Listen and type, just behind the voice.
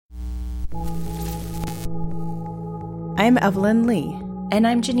I'm Evelyn Lee. And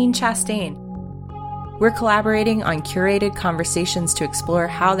I'm Janine Chastain. We're collaborating on curated conversations to explore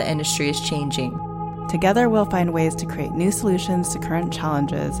how the industry is changing. Together, we'll find ways to create new solutions to current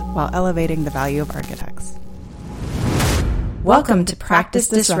challenges while elevating the value of architects. Welcome to Practice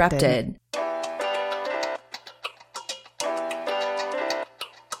Disrupted.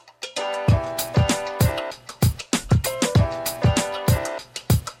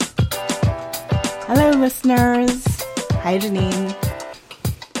 Hello, listeners. Hi, Janine.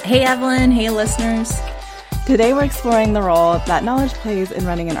 Hey, Evelyn. Hey, listeners. Today, we're exploring the role that knowledge plays in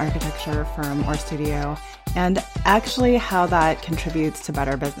running an architecture firm or studio, and actually how that contributes to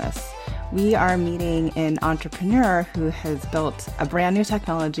better business. We are meeting an entrepreneur who has built a brand new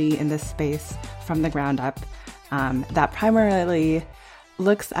technology in this space from the ground up that primarily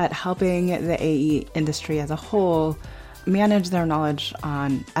looks at helping the AE industry as a whole manage their knowledge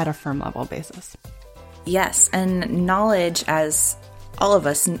at a firm level basis. Yes, and knowledge, as all of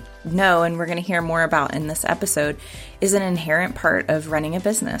us know, and we're going to hear more about in this episode, is an inherent part of running a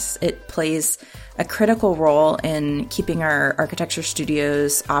business. It plays a critical role in keeping our architecture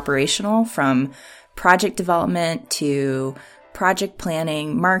studios operational, from project development to project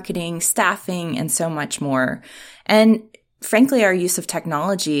planning, marketing, staffing, and so much more. And frankly, our use of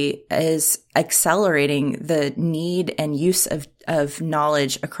technology is accelerating the need and use of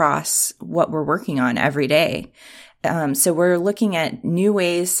knowledge across what we're working on every day. So we're looking at new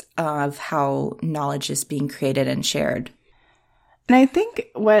ways of how knowledge is being created and shared. And I think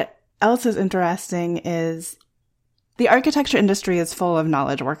what else is interesting is the architecture industry is full of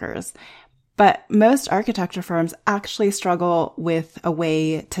knowledge workers, but most architecture firms actually struggle with a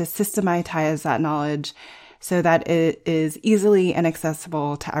way to systematize that knowledge so that it is easily and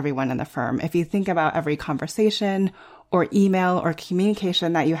accessible to everyone in the firm. If you think about every conversation or email or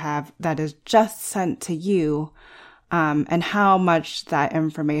communication that you have that is just sent to you, and how much that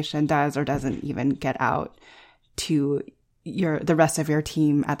information does or doesn't even get out to the rest of your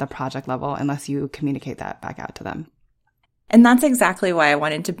team at the project level unless you communicate that back out to them. And that's exactly why I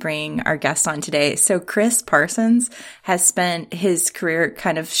wanted to bring our guest on today. So Chris Parsons has spent his career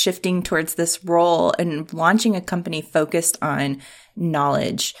kind of shifting towards this role and launching a company focused on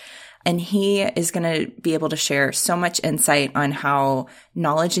knowledge. And he is going to be able to share so much insight on how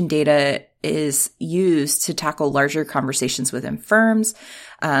knowledge and data is used to tackle larger conversations within firms.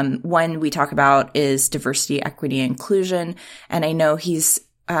 One we talk about is diversity, equity, inclusion. And I know he's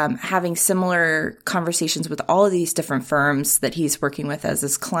having similar conversations with all of these different firms that he's working with as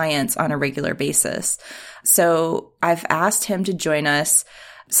his clients on a regular basis. So I've asked him to join us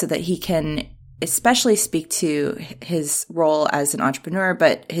so that he can especially speak to his role as an entrepreneur,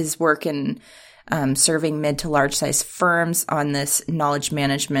 but his work in serving mid to large size firms on this knowledge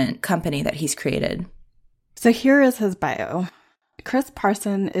management company that he's created. So here is his bio. Chris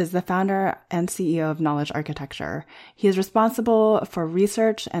Parsons is the founder and CEO of Knowledge Architecture. He is responsible for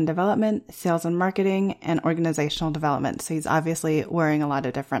research and development, sales and marketing, and organizational development. So he's obviously wearing a lot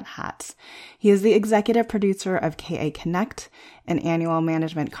of different hats. He is the executive producer of KA Connect, an annual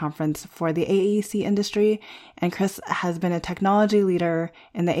management conference for the AEC industry. And Chris has been a technology leader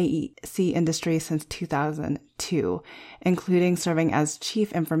in the AEC industry since 2002, including serving as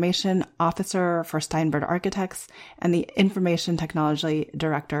Chief Information Officer for Steinberg Architects and the Information Technology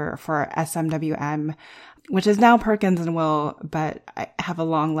Director for SMWM, which is now Perkins and Will, but I have a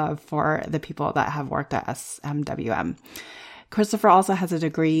long love for the people that have worked at SMWM. Christopher also has a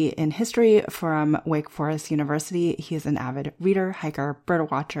degree in history from Wake Forest University. He is an avid reader, hiker,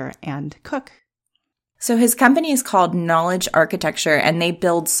 bird watcher, and cook. So his company is called Knowledge Architecture, and they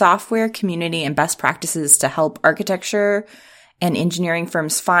build software, community, and best practices to help architecture and engineering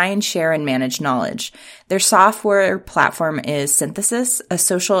firms find, share, and manage knowledge. Their software platform is Synthesis, a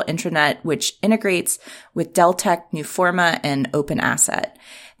social intranet which integrates with Dell Tech, Newforma, and Open Asset.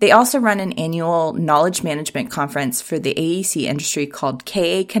 They also run an annual knowledge management conference for the AEC industry called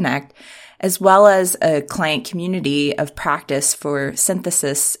KA Connect, as well as a client community of practice for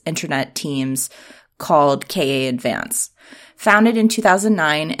Synthesis intranet teams called KA Advance. Founded in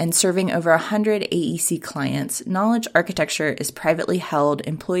 2009 and serving over 100 AEC clients, Knowledge Architecture is privately held,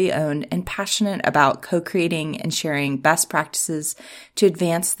 employee-owned, and passionate about co-creating and sharing best practices to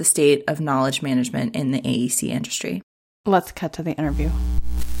advance the state of knowledge management in the AEC industry. Let's cut to the interview.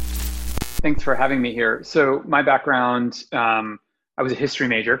 Thanks for having me here. So my background, I was a history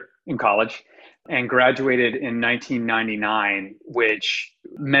major in college and graduated in 1999, which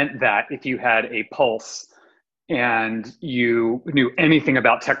meant that if you had a pulse and you knew anything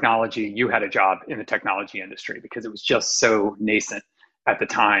about technology, you had a job in the technology industry because it was just so nascent at the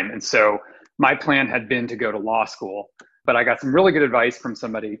time. And so my plan had been to go to law school But I got some really good advice from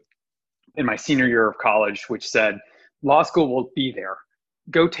somebody in my senior year of college, which said, law school will be there.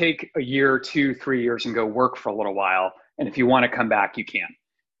 Go take a year, 2, 3 years and go work for a little while. And if you want to come back, you can.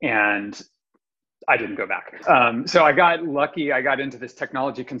 And I didn't go back. So I got lucky. I got into this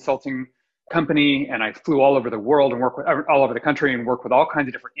technology consulting company and I flew all over the world and worked with all over the country and worked with all kinds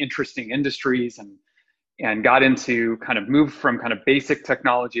of different interesting industries and got into moved from basic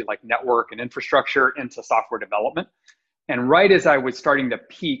technology like network and infrastructure into software development. And right as I was starting to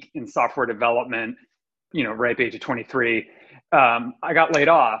peak in software development, right at the age of 23, I got laid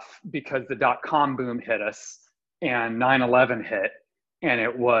off because the dot-com boom hit us and 9/11 hit. And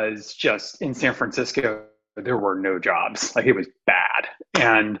it was just in San Francisco, there were no jobs. Like, it was bad.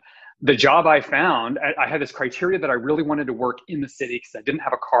 And the job I found, I had this criteria that I really wanted to work in the city because I didn't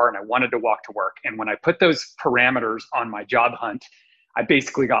have a car and I wanted to walk to work. And when I put those parameters on my job hunt, I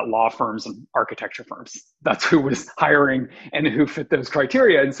basically got law firms and architecture firms. That's who was hiring and who fit those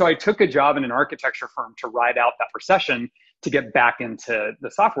criteria. And so I took a job in an architecture firm to ride out that recession to get back into the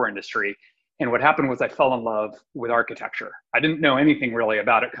software industry. And what happened was I fell in love with architecture. I didn't know anything really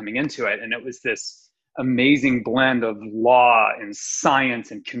about it coming into it. And it was this amazing blend of law and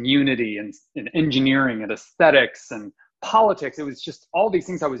science and community and engineering and aesthetics and politics. It was just all these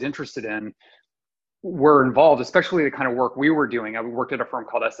things I was interested in were involved, especially the kind of work we were doing. I worked at a firm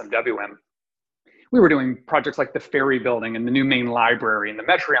called SMWM. We were doing projects like the Ferry Building and the new main library and the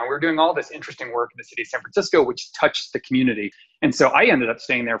Metreon. We were doing all this interesting work in the city of San Francisco, which touched the community. And so I ended up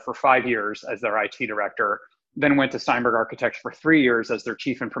staying there for 5 years as their IT director, then went to Steinberg Architects for 3 years as their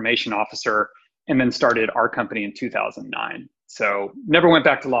chief information officer, and then started our company in 2009. So never went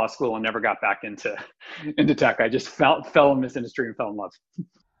back to law school and never got back into tech. I just fell in this industry and fell in love.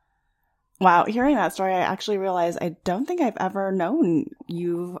 Wow. Hearing that story, I actually realized I don't think I've ever known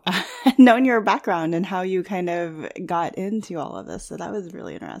you, known your background and how you kind of got into all of this. So that was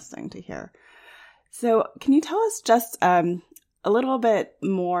really interesting to hear. So can you tell us just a little bit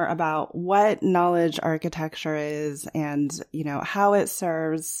more about what knowledge architecture is and, how it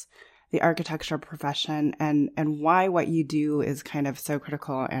serves the architecture profession and why what you do is kind of so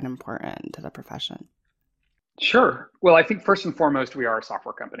critical and important to the profession? Sure. Well, I think first and foremost, we are a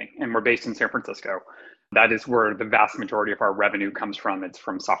software company and we're based in San Francisco. That is where the vast majority of our revenue comes from. It's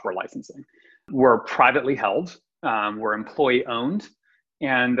from software licensing. We're privately held. We're employee owned.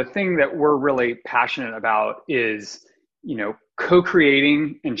 And the thing that we're really passionate about is,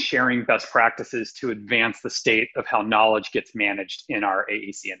 co-creating and sharing best practices to advance the state of how knowledge gets managed in our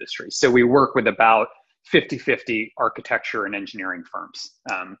AEC industry. So we work with about 50-50 architecture and engineering firms.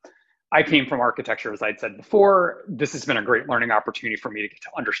 I came from architecture, as I'd said before. This has been a great learning opportunity for me to get to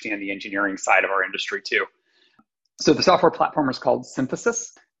understand the engineering side of our industry too. So the software platform is called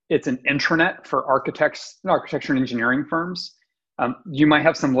Synthesis. It's an intranet for architecture and engineering firms. You might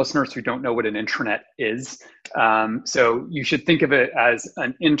have some listeners who don't know what an intranet is. So you should think of it as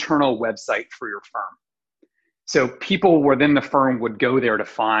an internal website for your firm. So people within the firm would go there to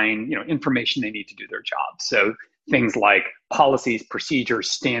find, information they need to do their job. So things like policies, procedures,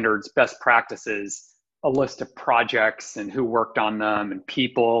 standards, best practices, a list of projects and who worked on them and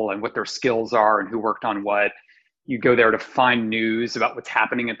people and what their skills are and who worked on what. You go there to find news about what's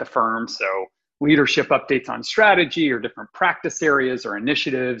happening at the firm. So leadership updates on strategy or different practice areas or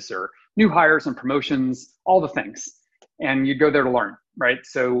initiatives or new hires and promotions, all the things. And you go there to learn, right?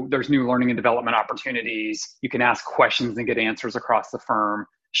 So there's new learning and development opportunities. You can ask questions and get answers across the firm,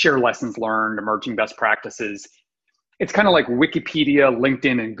 share lessons learned, emerging best practices. It's kind of like Wikipedia,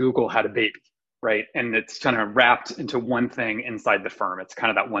 LinkedIn, and Google had a baby, right? And it's kind of wrapped into one thing inside the firm. It's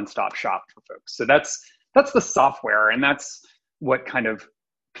kind of that one-stop shop for folks. So that's the software, and that's what kind of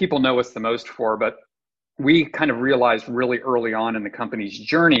people know us the most for. But we kind of realized really early on in the company's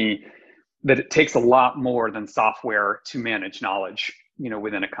journey that it takes a lot more than software to manage knowledge,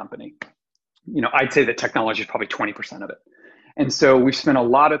 within a company. I'd say that technology is probably 20% of it. And so we've spent a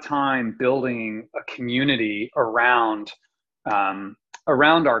lot of time building a community around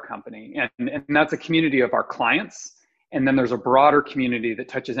our company. And that's a community of our clients. And then there's a broader community that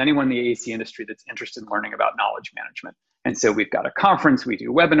touches anyone in the AEC industry that's interested in learning about knowledge management. And so we've got a conference, we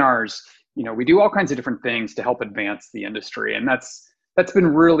do webinars, we do all kinds of different things to help advance the industry. And that's been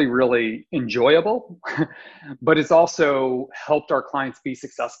really, really enjoyable, but it's also helped our clients be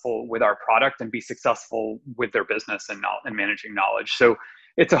successful with our product and be successful with their business and managing knowledge. So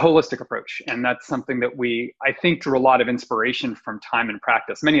it's a holistic approach. And that's something that I think, drew a lot of inspiration from time and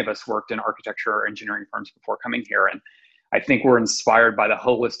practice. Many of us worked in architecture or engineering firms before coming here. And I think we're inspired by the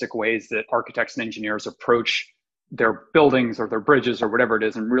holistic ways that architects and engineers approach their buildings or their bridges or whatever it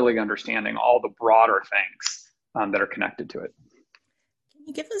is, and really understanding all the broader things that are connected to it. Can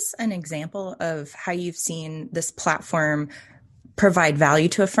you give us an example of how you've seen this platform provide value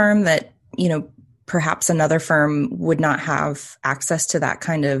to a firm that, perhaps another firm would not have access to that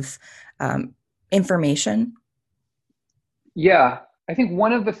kind of information? Yeah, I think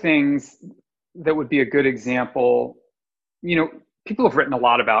one of the things that would be a good example, people have written a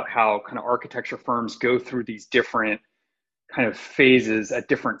lot about how kind of architecture firms go through these different kind of phases at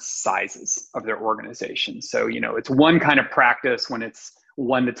different sizes of their organization. So, it's one kind of practice when it's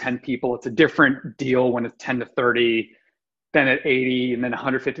 1 to 10 people. It's a different deal when it's 10 to 30, then at 80, and then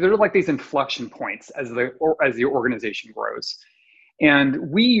 150. There are like these inflection points as the organization grows. And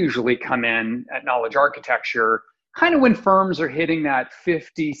we usually come in at Knowledge Architecture kind of when firms are hitting that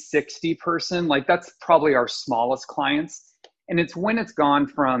 50, 60 person, like that's probably our smallest clients. And it's when it's gone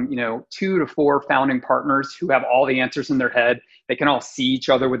from, 2 to 4 founding partners who have all the answers in their head. They can all see each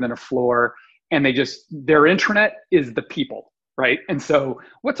other within a floor, and their intranet is the people, right? And so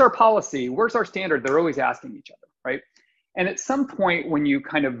what's our policy? Where's our standard? They're always asking each other, right? And at some point when you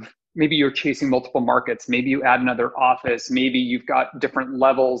maybe you're chasing multiple markets, maybe you add another office, maybe you've got different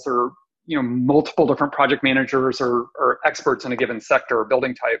levels or, multiple different project managers or experts in a given sector or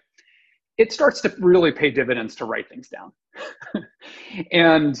building type, it starts to really pay dividends to write things down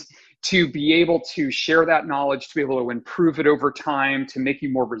and to be able to share that knowledge, to be able to improve it over time, to make you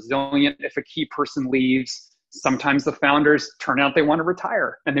more resilient if a key person leaves. Sometimes the founders turn out they want to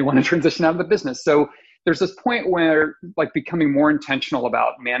retire and they want to transition out of the business. So there's this point where like becoming more intentional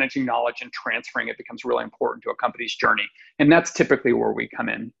about managing knowledge and transferring it becomes really important to a company's journey. And that's typically where we come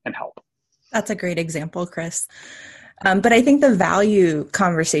in and help. That's a great example, Chris. But I think the value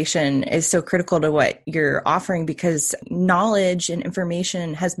conversation is so critical to what you're offering because knowledge and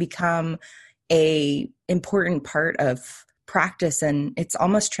information has become an important part of practice, and it's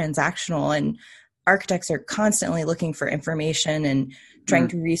almost transactional, and architects are constantly looking for information and trying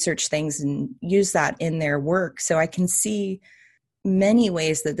to research things and use that in their work. So I can see many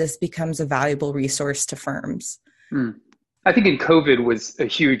ways that this becomes a valuable resource to firms. I think in COVID was a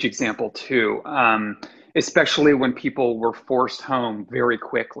huge example too, especially when people were forced home very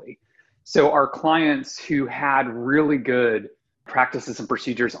quickly. So our clients who had really good practices and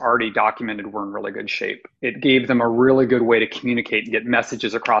procedures already documented were in really good shape. It gave them a really good way to communicate and get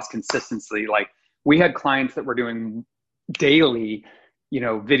messages across consistently. Like we had clients that were doing daily,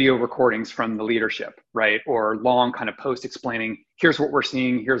 video recordings from the leadership, right? Or long kind of post explaining, here's what we're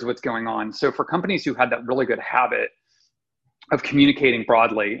seeing, here's what's going on. So for companies who had that really good habit of communicating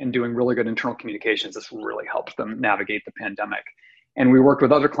broadly and doing really good internal communications, this really helped them navigate the pandemic. And we worked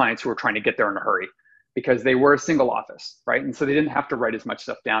with other clients who were trying to get there in a hurry because they were a single office, right? And so they didn't have to write as much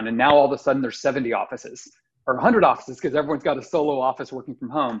stuff down. And now all of a sudden there's 70 offices or 100 offices because everyone's got a solo office working from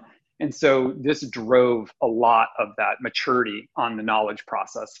home. And so this drove a lot of that maturity on the knowledge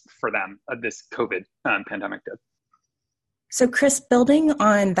process for them, this COVID pandemic did. So Chris, building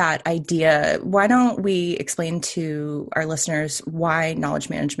on that idea, why don't we explain to our listeners why knowledge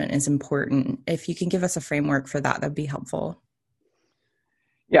management is important? If you can give us a framework for that, that'd be helpful.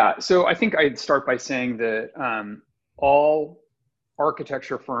 Yeah, so I think I'd start by saying that all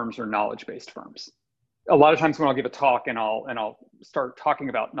architecture firms are knowledge-based firms. A lot of times when I'll give a talk and I'll start talking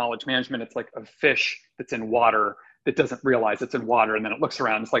about knowledge management, it's like a fish that's in water that doesn't realize it's in water, and then it looks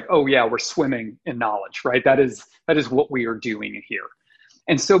around. It's like, oh yeah, we're swimming in knowledge, right? That is what we are doing here.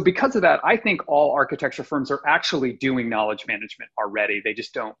 And so because of that, I think all architecture firms are actually doing knowledge management already. They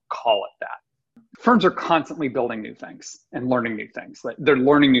just don't call it that. Firms are constantly building new things and learning new things. They're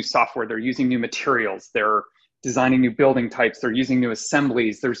learning new software. They're using new materials. They're designing new building types. They're using new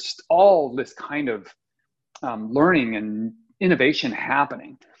assemblies. There's just all this kind of learning and innovation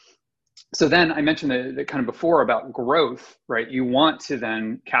happening. So then I mentioned the kind of before about growth, right? You want to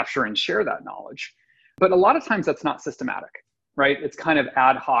then capture and share that knowledge. But a lot of times that's not systematic, right? It's kind of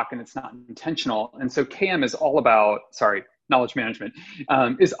ad hoc and it's not intentional. And so KM is all about, knowledge management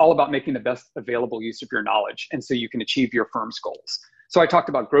is all about making the best available use of your knowledge. And so you can achieve your firm's goals. So I talked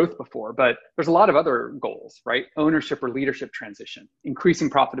about growth before, but there's a lot of other goals, right? Ownership or leadership transition, increasing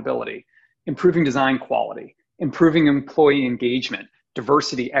profitability, improving design quality, improving employee engagement,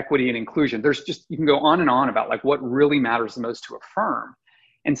 diversity, equity, and inclusion. You can go on and on about like what really matters the most to a firm.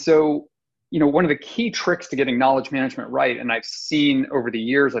 And so, one of the key tricks to getting knowledge management right, and I've seen over the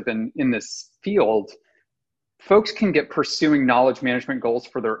years I've been in this field, folks can get pursuing knowledge management goals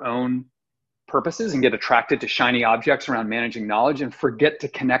for their own purposes and get attracted to shiny objects around managing knowledge and forget to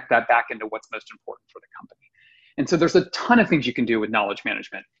connect that back into what's most important for the company. And so there's a ton of things you can do with knowledge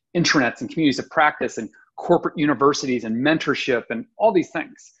management, intranets and communities of practice and corporate universities and mentorship and all these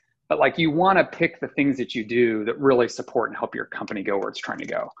things. but like you want to pick the things that you do that really support and help your company go where it's trying to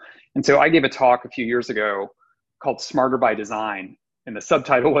go. And so I gave a talk a few years ago called Smarter by Design, and the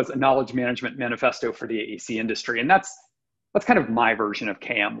subtitle was A Knowledge Management Manifesto for the AEC Industry. And that's kind of my version of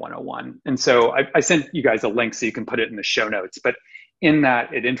KM 101. And so I sent you guys a link so you can put it in the show notes. But in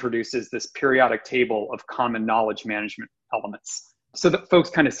that, it introduces this periodic table of common knowledge management elements so that folks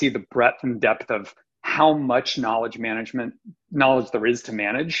kind of see the breadth and depth of how much knowledge there is to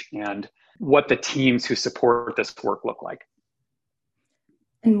manage and what the teams who support this work look like.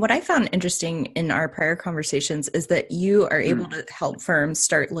 And what I found interesting in our prior conversations is that you are able to help firms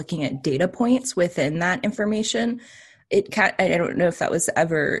start looking at data points within that information. I don't know if that was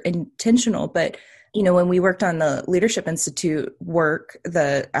ever intentional, but when we worked on the Leadership Institute work,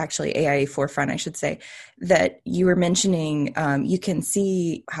 actually AIA Forefront, I should say, that you were mentioning, you can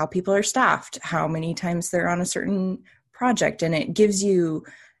see how people are staffed, how many times they're on a certain project. And it gives you,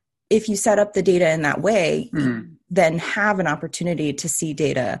 if you set up the data in that way, you then have an opportunity to see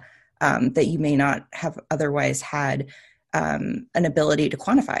data that you may not have otherwise had an ability to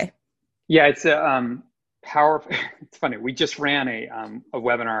quantify. Yeah, it's a powerful. It's funny. We just ran a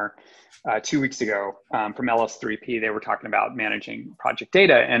webinar 2 weeks ago from LS3P. They were talking about managing project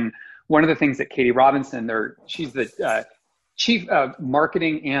data, and one of the things that Katie Robinson, she's the chief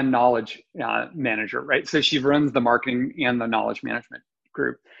marketing and knowledge manager, right? So she runs the marketing and the knowledge management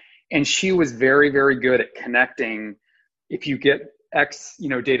group. And she was very, very good at connecting. If you get X,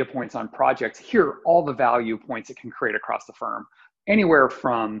 data points on projects, here are all the value points it can create across the firm. Anywhere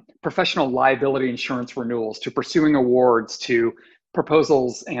from professional liability insurance renewals to pursuing awards to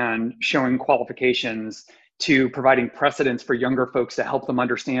proposals and showing qualifications to providing precedents for younger folks to help them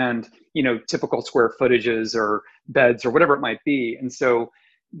understand, typical square footages or beds or whatever it might be. And so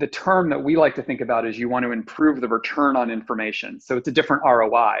the term that we like to think about is you want to improve the return on information. So it's a different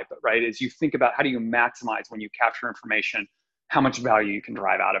ROI, but right, as you think about how do you maximize when you capture information, how much value you can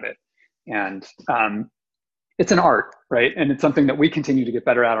drive out of it. And it's an art, right? And it's something that we continue to get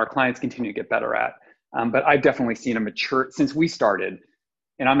better at, our clients continue to get better at. But I've definitely seen a mature, since we started,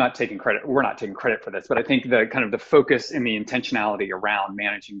 and we're not taking credit for this, but I think the kind of the focus and the intentionality around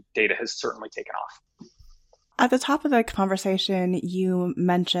managing data has certainly taken off. At the top of the conversation, you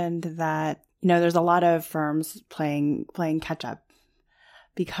mentioned that, there's a lot of firms playing catch up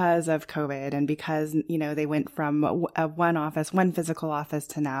because of COVID and because, they went from one physical office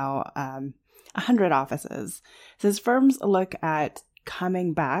to now 100 offices. So as firms look at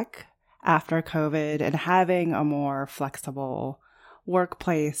coming back after COVID and having a more flexible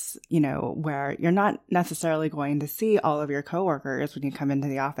workplace, where you're not necessarily going to see all of your coworkers when you come into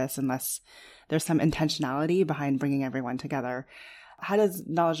the office unless there's some intentionality behind bringing everyone together. How does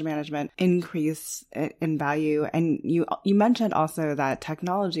knowledge management increase in value? And you mentioned also that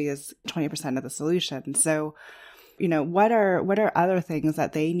technology is 20% of the solution. So, what are other things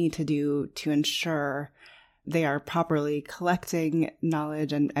that they need to do to ensure they are properly collecting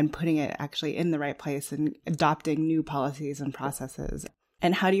knowledge and putting it actually in the right place and adopting new policies and processes?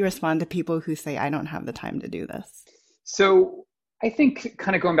 And how do you respond to people who say, I don't have the time to do this? So I think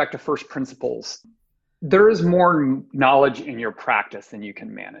kind of going back to first principles, there is more knowledge in your practice than you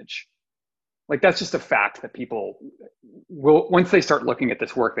can manage. Like that's just a fact that people will, once they start looking at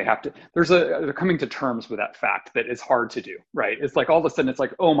this work, they're coming to terms with that fact that it's hard to do, right? It's like all of a sudden it's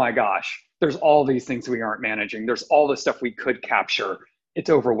like, oh my gosh, there's all these things we aren't managing. There's all this stuff we could capture. It's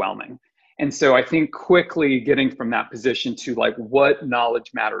overwhelming. And so I think quickly getting from that position to like what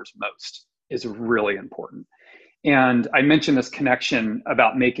knowledge matters most is really important. And I mentioned this connection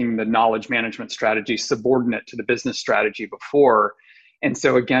about making the knowledge management strategy subordinate to the business strategy before. And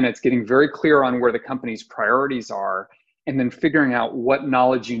so again, it's getting very clear on where the company's priorities are and then figuring out what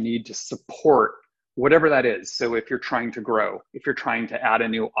knowledge you need to support whatever that is. So if you're trying to grow, if you're trying to add a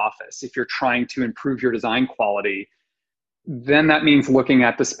new office, if you're trying to improve your design quality, then that means looking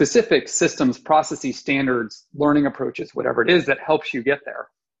at the specific systems, processes, standards, learning approaches, whatever it is that helps you get there,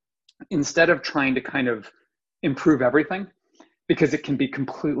 instead of trying to kind of improve everything, because it can be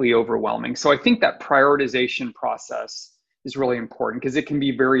completely overwhelming. So I think that prioritization process is really important because it can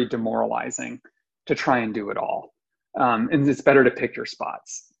be very demoralizing to try and do it all. And it's better to pick your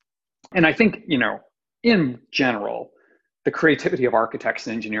spots. And I think, in general, the creativity of architects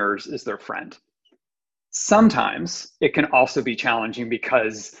and engineers is their friend. Sometimes it can also be challenging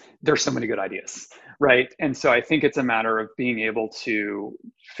because there's so many good ideas, right? And so I think it's a matter of being able to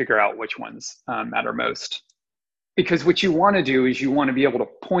figure out which ones matter most. Because what you want to do is you want to be able to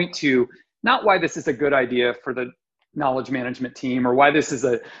point to not why this is a good idea for the knowledge management team or why this is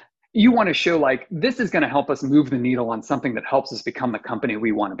you want to show like, this is going to help us move the needle on something that helps us become the company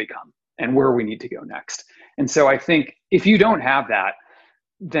we want to become and where we need to go next. And so I think if you don't have that,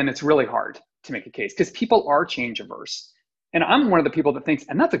 then it's really hard to make a case because people are change averse. And I'm one of the people that thinks,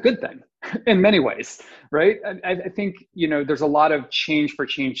 and that's a good thing in many ways, right? I think, there's a lot of change for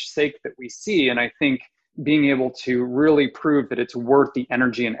change's sake that we see. And I think being able to really prove that it's worth the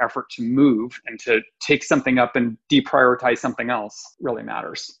energy and effort to move and to take something up and deprioritize something else really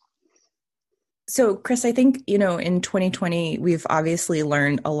matters. So, Chris, I think, in 2020, we've obviously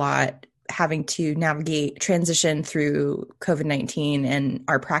learned a lot having to navigate transition through COVID-19 and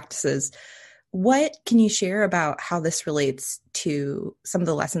our practices. What can you share about how this relates to some of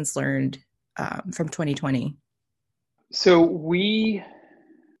the lessons learned from 2020? So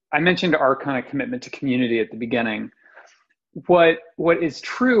I mentioned our kind of commitment to community at the beginning. What is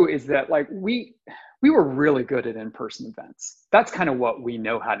true is that like we were really good at in-person events. That's kind of what we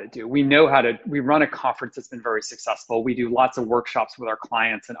know how to do. We run a conference that's been very successful. We do lots of workshops with our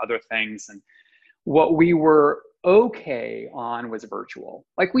clients and other things. And what we were okay on was virtual.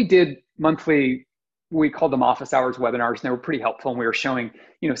 Like we did monthly, we called them office hours webinars, and they were pretty helpful. And we were showing,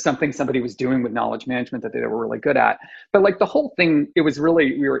 something somebody was doing with knowledge management that they were really good at. But like the whole thing, it was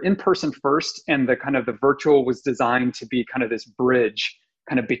really, we were in person first, and the virtual was designed to be kind of this bridge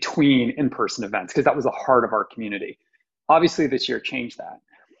kind of between in-person events, because that was the heart of our community. Obviously this year changed that.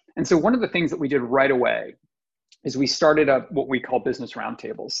 And so one of the things that we did right away is we started up what we call business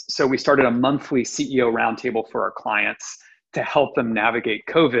roundtables. So we started a monthly CEO roundtable for our clients to help them navigate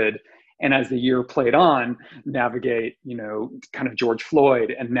COVID. And as the year played on, navigate, kind of George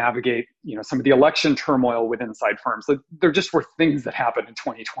Floyd and navigate, some of the election turmoil with inside firms. There just were things that happened in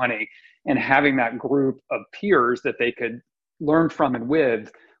 2020. And having that group of peers that they could learn from and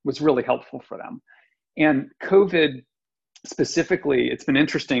with was really helpful for them. And COVID specifically, it's been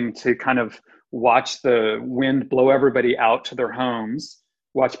interesting to kind of watch the wind blow everybody out to their homes,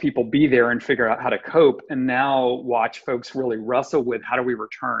 watch people be there and figure out how to cope, and now watch folks really wrestle with how do we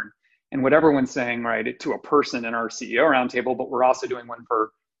return. And what everyone's saying, right, to a person in our CEO roundtable, but we're also doing one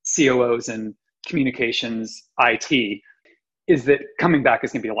for COOs and communications, IT, is that coming back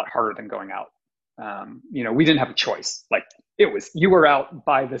is going to be a lot harder than going out. We didn't have a choice. Like you were out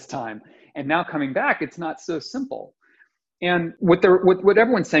by this time, and now coming back, it's not so simple. And what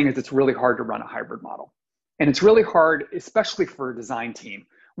everyone's saying is it's really hard to run a hybrid model. And it's really hard, especially for a design team,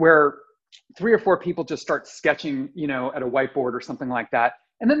 where 3 or 4 people just start sketching, at a whiteboard or something like that.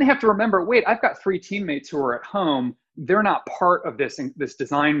 And then they have to remember, wait, I've got 3 teammates who are at home. They're not part of this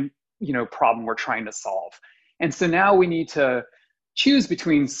design, problem we're trying to solve. And so now we need to choose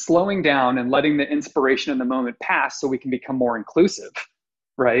between slowing down and letting the inspiration in the moment pass so we can become more inclusive,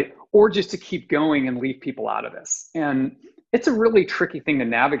 right? Or just to keep going and leave people out of this. And it's a really tricky thing to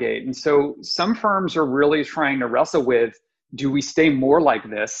navigate. And so some firms are really trying to wrestle with, do we stay more like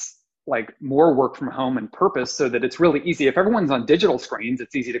this, like more work from home and purpose, so that it's really easy. If everyone's on digital screens,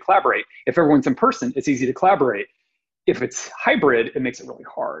 it's easy to collaborate. If everyone's in person, it's easy to collaborate. If it's hybrid, it makes it really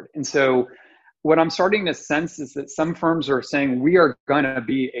hard. And so what I'm starting to sense is that some firms are saying we are going to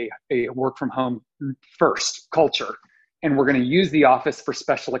be a work from home first culture. And we're going to use the office for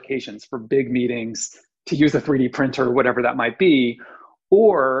special occasions, for big meetings, to use a 3D printer, whatever that might be.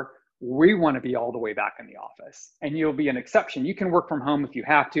 Or we want to be all the way back in the office. And you'll be an exception. You can work from home if you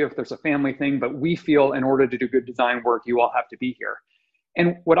have to, if there's a family thing, but we feel in order to do good design work, you all have to be here.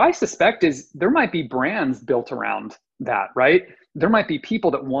 And what I suspect is there might be brands built around that, right? There might be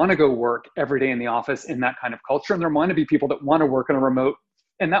people that want to go work every day in the office in that kind of culture. And there might be people that want to work in a remote.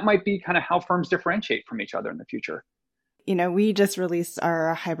 And that might be kind of how firms differentiate from each other in the future. We just released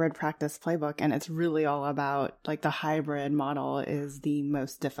our hybrid practice playbook, and it's really all about like the hybrid model is the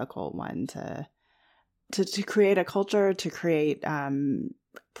most difficult one to create a culture, to create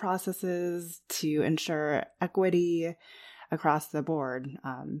processes, to ensure equity across the board.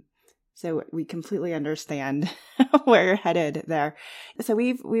 So we completely understand where you're headed there. So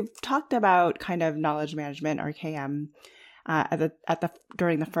we've talked about kind of knowledge management, or KM,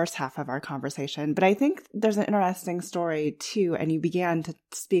 during the first half of our conversation, but I think there's an interesting story too, and you began to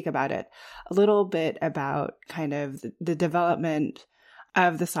speak about it a little bit about kind of the development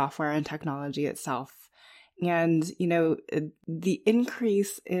of the software and technology itself. And, the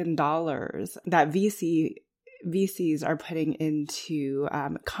increase in dollars that VCs are putting into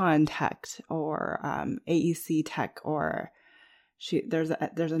Contech or AEC Tech, or there's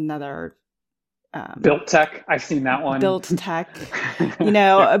another Built Tech. I've seen that one. Built Tech,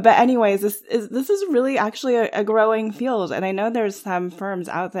 but anyways, this is really actually a growing field. And I know there's some firms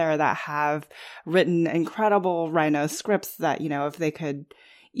out there that have written incredible Rhino scripts that, if they could,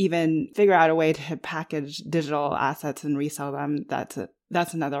 even figure out a way to package digital assets and resell them,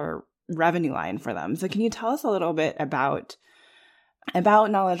 that's another revenue line for them. So can you tell us a little bit about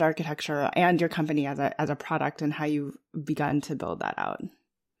knowledge architecture and your company as a product and how you've begun to build that out?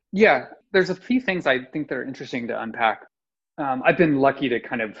 Yeah, there's a few things I think that are interesting to unpack. I've been lucky to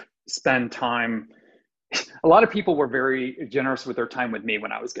kind of spend time. A lot of people were very generous with their time with me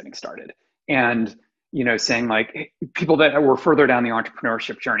when I was getting started. And, saying like people that were further down the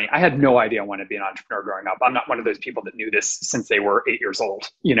entrepreneurship journey, I had no idea I wanted to be an entrepreneur growing up. I'm not one of those people that knew this since they were 8 years old.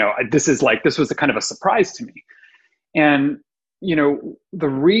 This was a kind of a surprise to me. And, the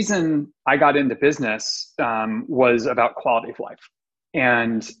reason I got into business was about quality of life.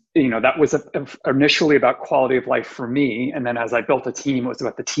 And, that was initially about quality of life for me. And then as I built a team, it was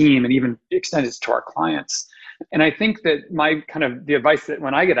about the team and even extended to our clients. And I think that the advice that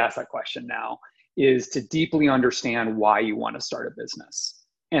when I get asked that question now is to deeply understand why you want to start a business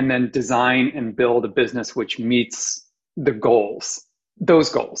and then design and build a business which meets the goals, those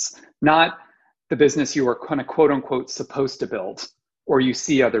goals, not the business you are kind of quote unquote supposed to build or you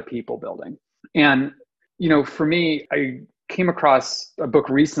see other people building. And, for me, I came across a book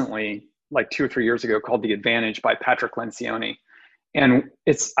recently, like 2 or 3 years ago, called The Advantage by Patrick Lencioni. And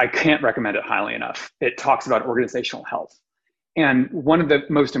I can't recommend it highly enough. It talks about organizational health. And one of the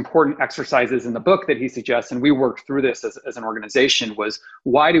most important exercises in the book that he suggests, and we worked through this as an organization, was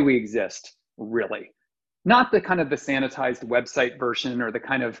why do we exist, really? Not the kind of the sanitized website version or the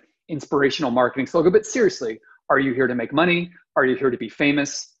kind of inspirational marketing slogan, but seriously, are you here to make money? Are you here to be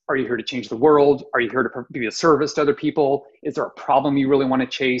famous? Are you here to change the world? Are you here to be a service to other people? Is there a problem you really want to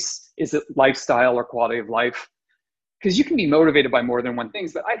chase? Is it lifestyle or quality of life? Because you can be motivated by more than one thing,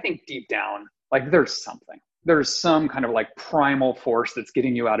 but I think deep down, like there's some kind of like primal force that's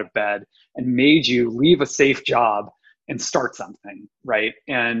getting you out of bed and made you leave a safe job and start something, right?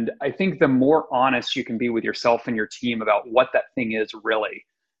 And I think the more honest you can be with yourself and your team about what that thing is really,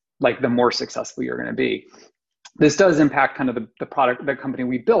 like the more successful you're going to be. This does impact kind of the product, the company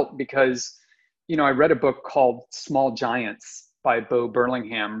we built, because, I read a book called Small Giants by Bo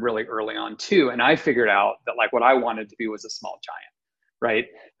Burlingham really early on too. And I figured out that like what I wanted to be was a small giant, right?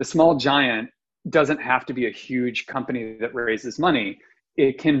 The small giant doesn't have to be a huge company that raises money.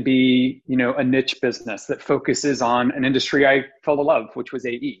 It can be, a niche business that focuses on an industry I fell to love, which was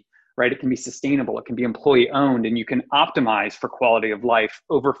AE, right? It can be sustainable. It can be employee owned, and you can optimize for quality of life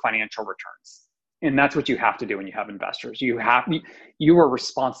over financial returns. And that's what you have to do when you have investors. You are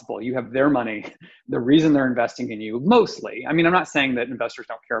responsible. You have their money. The reason they're investing in you mostly. I mean, I'm not saying that investors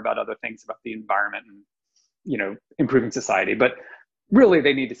don't care about other things about the environment and, improving society, but really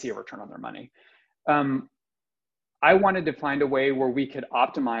they need to see a return on their money. I wanted to find a way where we could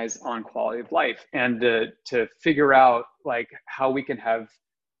optimize on quality of life and to figure out like how we can have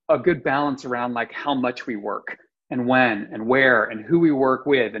a good balance around like how much we work and when and where and who we work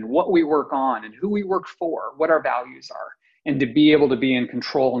with and what we work on and who we work for, what our values are. And to be able to be in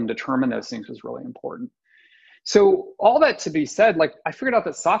control and determine those things was really important. So all that to be said, like I figured out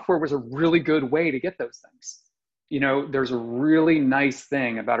that software was a really good way to get those things. There's a really nice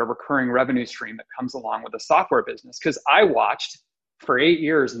thing about a recurring revenue stream that comes along with a software business. Because I watched for 8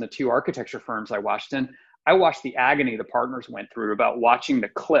 years in the 2 architecture firms I watched the agony the partners went through about watching the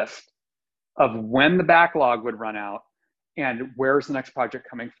cliff of when the backlog would run out and where's the next project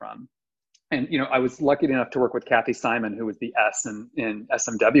coming from. And, I was lucky enough to work with Kathy Simon, who was the S in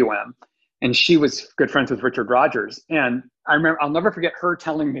SMWM. And she was good friends with Richard Rogers. And I remember, I'll never forget her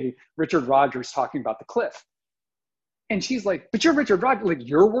telling me Richard Rogers talking about the cliff. And she's like, but you're Richard Rogers, like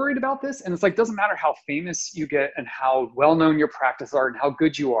you're worried about this? And it's like, doesn't matter how famous you get and how well-known your practice are and how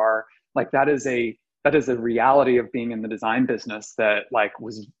good you are. Like that is a reality of being in the design business that like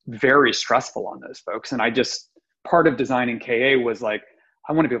was very stressful on those folks. And part of designing KA was like,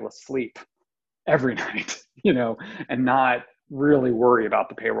 I want to be able to sleep every night, and not really worry about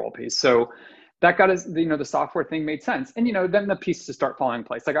the payroll piece. So that got us, the software thing made sense. And, then the pieces start falling in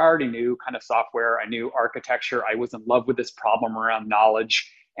place. Like I already knew kind of software. I knew architecture. I was in love with this problem around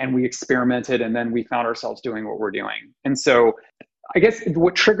knowledge, and we experimented, and then we found ourselves doing what we're doing. And so I guess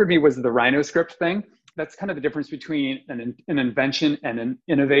what triggered me was the RhinoScript thing. That's kind of the difference between an invention and an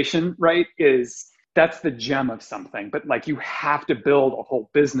innovation, right? That's the gem of something, but like you have to build a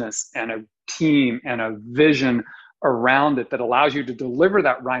whole business and a team and a vision around it that allows you to deliver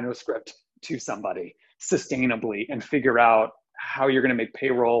that RhinoScript to somebody sustainably and figure out how you're going to make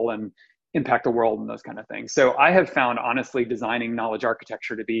payroll and impact the world and those kind of things. So I have found, honestly, designing knowledge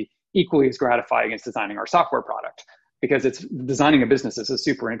architecture to be equally as gratifying as designing our software product, because designing a business is a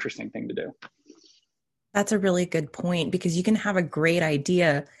super interesting thing to do. That's a really good point, because you can have a great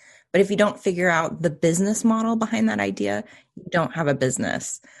idea, but if you don't figure out the business model behind that idea, you don't have a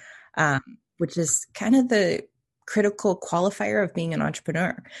business, which is kind of the critical qualifier of being an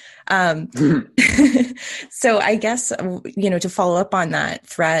entrepreneur. Um, so I guess, to follow up on that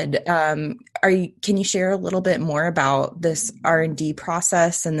thread, can you share a little bit more about this R&D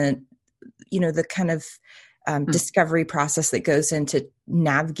process and the kind of discovery process that goes into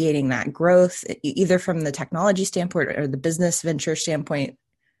navigating that growth, either from the technology standpoint or the business venture standpoint?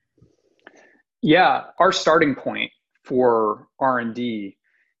 Yeah, our starting point for R&D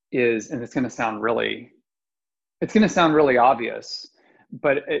is, and it's going to sound really obvious,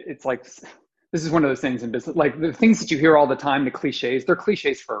 but it's like, this is one of those things in business, like the things that you hear all the time, the cliches, they're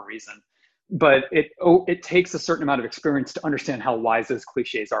cliches for a reason, but it takes a certain amount of experience to understand how wise those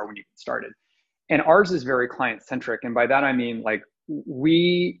cliches are when you get started. And ours is very client centric. And by that, I mean, like,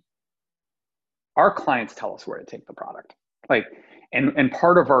 our clients tell us where to take the product. Like, and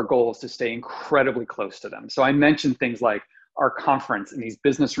part of our goal is to stay incredibly close to them. So I mentioned things like our conference and these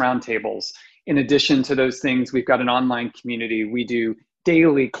business roundtables. In addition to those things, we've got an online community. We do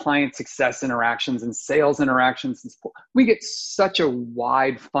daily client success interactions and sales interactions. We get such a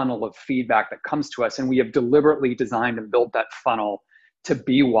wide funnel of feedback that comes to us, and we have deliberately designed and built that funnel to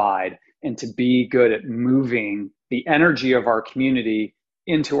be wide and to be good at moving the energy of our community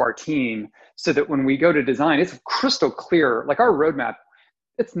into our team, so that when we go to design, it's crystal clear. Like, our roadmap,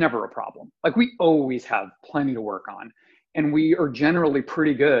 it's never a problem. Like, we always have plenty to work on. And we are generally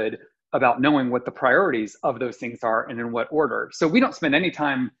pretty good about knowing what the priorities of those things are and in what order. So we don't spend any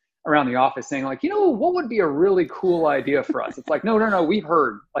time around the office saying, like, what would be a really cool idea for us? It's like, no, we've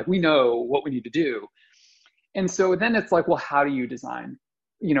heard, like, we know what we need to do. And so then it's like, well, how do you design,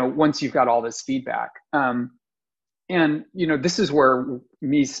 once you've got all this feedback? And, this is where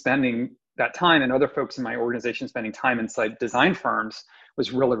me spending that time and other folks in my organization spending time inside design firms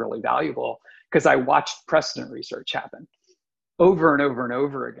was really, really valuable, because I watched precedent research happen over and over and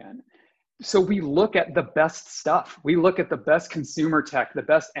over again. So we look at the best stuff. We look at the best consumer tech, the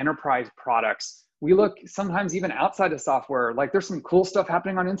best enterprise products. We look sometimes even outside of software. Like, there's some cool stuff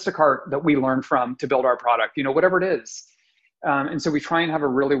happening on Instacart that we learn from to build our product, whatever it is. And so we try and have a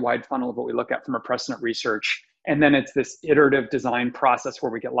really wide funnel of what we look at from a precedent research. And then it's this iterative design process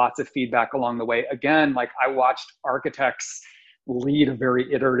where we get lots of feedback along the way. Again, like, I watched architects lead a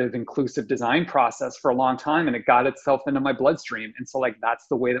very iterative, inclusive design process for a long time, and it got itself into my bloodstream. And so, like, that's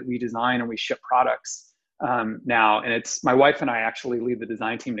the way that we design and we ship products now. And it's my wife and I actually lead the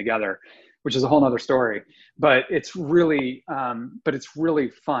design team together, which is a whole nother story. But it's really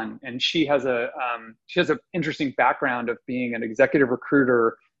fun. And she has an interesting background of being an executive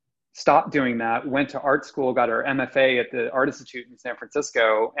recruiter. Stopped doing that, went to art school, got her MFA at the Art Institute in San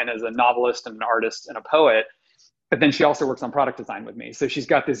Francisco, and is a novelist and an artist and a poet. But then she also works on product design with me. So she's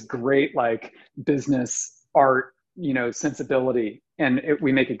got this great, like, business art, sensibility, and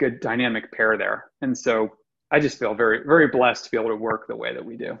we make a good dynamic pair there. And so I just feel very, very blessed to be able to work the way that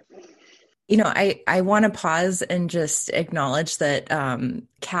we do. I want to pause and just acknowledge that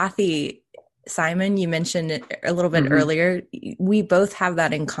Kathy Simon, you mentioned it a little bit earlier. We both have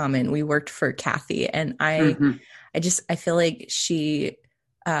that in common. We worked for Kathy, and I feel like she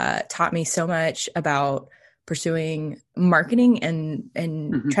taught me so much about pursuing marketing and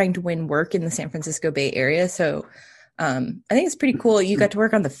trying to win work in the San Francisco Bay Area. So I think it's pretty cool. You got to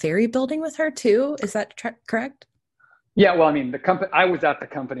work on the Ferry Building with her too. Is that correct? Yeah, well, I mean, I was at the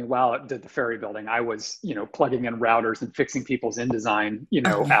company while it did the Ferry Building. I was, plugging in routers and fixing people's InDesign,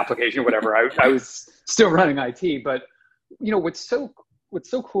 application, whatever. I was still running IT, but what's so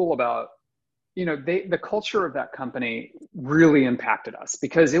cool about, the culture of that company really impacted us,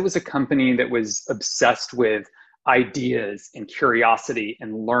 because it was a company that was obsessed with ideas and curiosity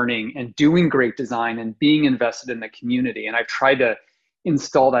and learning and doing great design and being invested in the community. And I tried to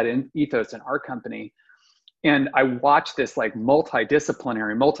install that ethos in our company. And I watched this, like,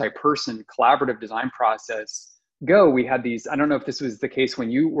 multidisciplinary, multi-person collaborative design process go. We had these, I don't know if this was the case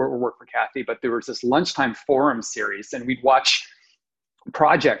when you worked for Kathy, but there was this lunchtime forum series, and we'd watch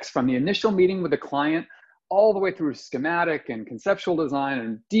projects from the initial meeting with the client all the way through schematic and conceptual design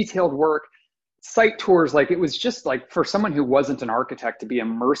and detailed work, site tours. Like, it was just like, for someone who wasn't an architect, to be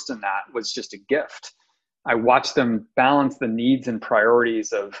immersed in that was just a gift. I watched them balance the needs and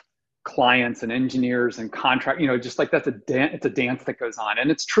priorities of clients and engineers and contract, just like it's a dance that goes on.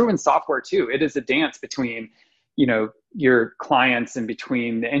 And it's true in software too. It is a dance between, your clients and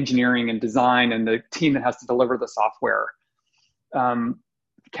between the engineering and design and the team that has to deliver the software.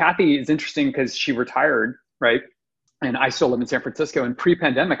 Kathy is interesting because she retired, right? And I still live in San Francisco, and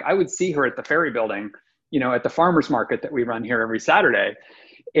pre-pandemic, I would see her at the Ferry Building, at the farmer's market that we run here every Saturday.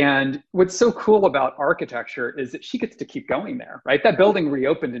 And what's so cool about architecture is that she gets to keep going there, right? That building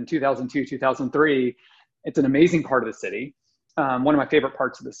reopened in 2002, 2003. It's an amazing part of the city, one of my favorite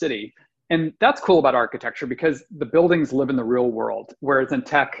parts of the city. And that's cool about architecture because the buildings live in the real world, whereas in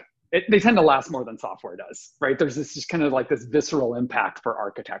tech, they tend to last more than software does, right? There's this just kind of like this visceral impact for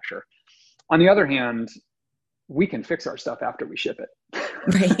architecture. On the other hand, we can fix our stuff after we ship it.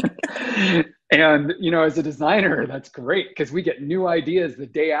 Right. And, as a designer, that's great because we get new ideas the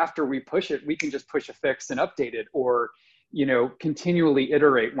day after we push it. We can just push a fix and update it or, continually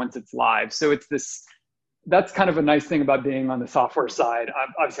iterate once it's live. So that's kind of a nice thing about being on the software side.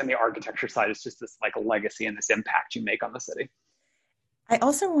 Obviously on the architecture side, it's just this like a legacy and this impact you make on the city. I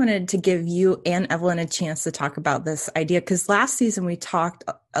also wanted to give you and Evelyn a chance to talk about this idea because last season we talked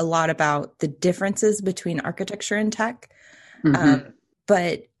a lot about the differences between architecture and tech. Mm-hmm.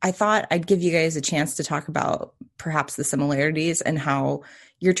 But I thought I'd give you guys a chance to talk about perhaps the similarities and how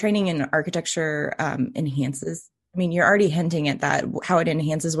your training in architecture enhances. I mean, you're already hinting at that, how it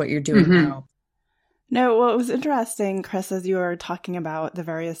enhances what you're doing now. No, well, it was interesting, Chris, as you were talking about the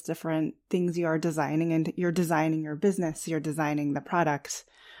various different things you are designing, and you're designing your business, you're designing the product.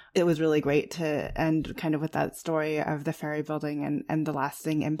 It was really great to end kind of with that story of the ferry building and the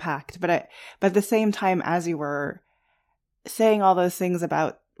lasting impact. But at the same time, as you were saying all those things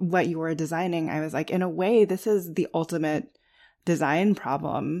about what you were designing, I was like, in a way, this is the ultimate design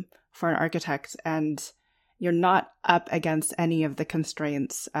problem for an architect, and you're not up against any of the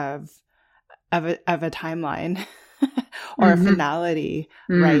constraints of a timeline or a finality,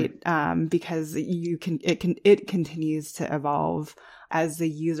 right? Because it continues to evolve as the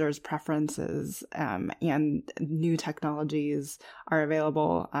user's preferences and new technologies are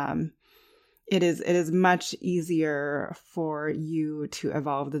available. It is much easier for you to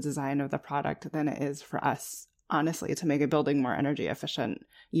evolve the design of the product than it is for us, honestly, to make a building more energy efficient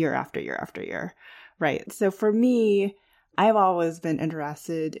year after year after year, right? So for me, I've always been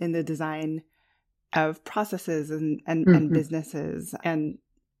interested in the design of processes and businesses. And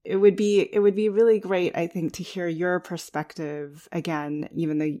it would be really great, I think, to hear your perspective again,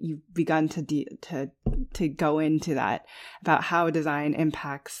 even though you've begun to go into that, about how design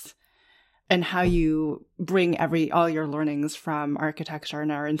impacts and how you bring all your learnings from architecture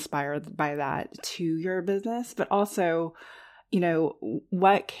and are inspired by that to your business, but also,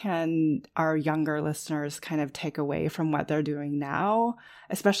 what can our younger listeners kind of take away from what they're doing now,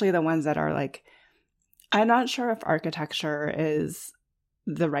 especially the ones that are like, I'm not sure if architecture is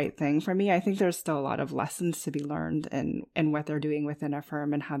the right thing for me. I think there's still a lot of lessons to be learned in what they're doing within a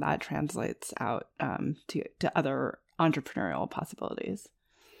firm and how that translates out to other entrepreneurial possibilities.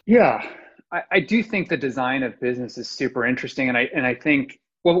 Yeah, I do think the design of business is super interesting. And I think,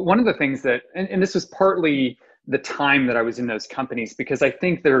 well, one of the things that, and this was partly the time that I was in those companies, because I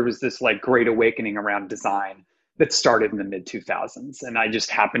think there was this like great awakening around design that started in the mid 2000s. And I just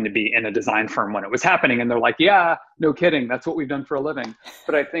happened to be in a design firm when it was happening. And they're like, yeah, no kidding. That's what we've done for a living.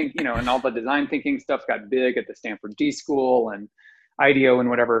 But I think, and all the design thinking stuff got big at the Stanford D School and IDEO and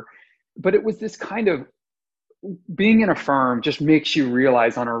whatever. But it was this kind of being in a firm just makes you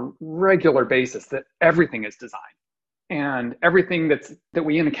realize on a regular basis that everything is design. And everything that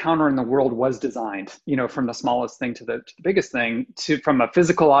we encounter in the world was designed, from the smallest thing to the biggest thing, from a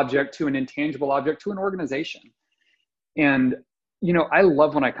physical object to an intangible object to an organization. And, I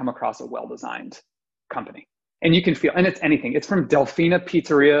love when I come across a well-designed company, and you can feel, and it's anything. It's from Delfina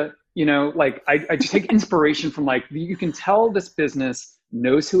Pizzeria, I just take inspiration from you can tell this business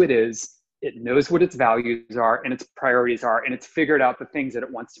knows who it is. It knows what its values are and its priorities are, and it's figured out the things that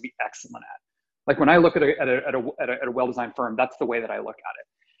it wants to be excellent at. Like when I look at a well-designed firm, that's the way that I look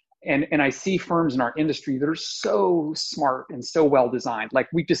at it. And I see firms in our industry that are so smart and so well-designed. Like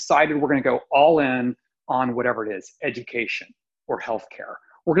we decided we're going to go all in on whatever it is, education or healthcare.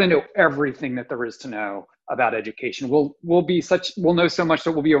 We're going to know everything that there is to know about education. We'll know so much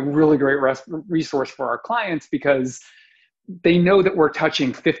that we'll be a really great resource for our clients because they know that we're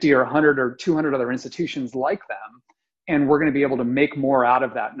touching 50 or 100 or 200 other institutions like them. And we're going to be able to make more out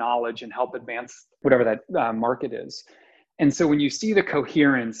of that knowledge and help advance whatever that market is. And so when you see the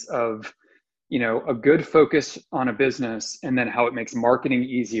coherence of, a good focus on a business, and then how it makes marketing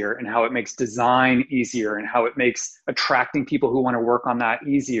easier and how it makes design easier and how it makes attracting people who want to work on that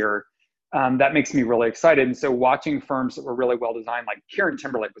easier, that makes me really excited. And so watching firms that were really well designed, like Kieran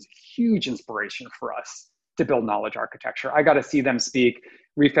Timberlake was a huge inspiration for us to build knowledge architecture. I got to see them speak.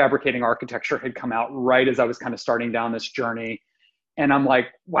 Refabricating Architecture had come out right as I was kind of starting down this journey. And I'm like,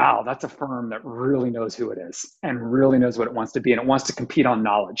 wow, that's a firm that really knows who it is and really knows what it wants to be. And it wants to compete on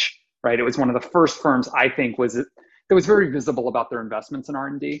knowledge, right? It was one of the first firms I think that was very visible about their investments in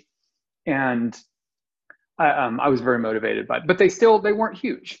R&D. And I was very motivated by it, but they weren't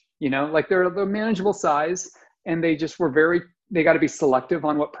huge, like they're manageable size, and they just were they got to be selective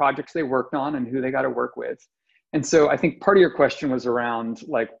on what projects they worked on and who they got to work with. And so I think part of your question was around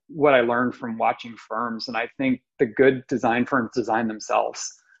like what I learned from watching firms. And I think the good design firms design themselves,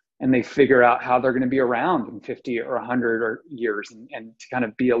 and they figure out how they're going to be around in 50 or 100 years and to kind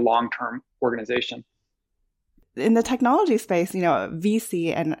of be a long-term organization. In the technology space,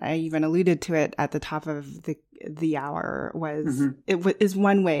 VC, and I even alluded to it at the top of the hour, is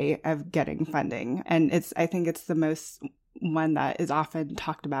one way of getting funding. And I think it's the most one that is often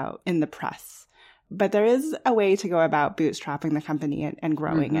talked about in the press. But there is a way to go about bootstrapping the company and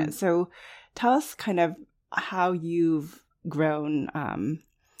growing it. So tell us kind of how you've grown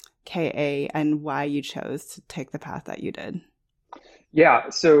KA and why you chose to take the path that you did. Yeah.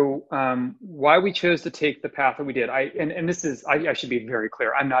 So why we chose to take the path that we did, I should be very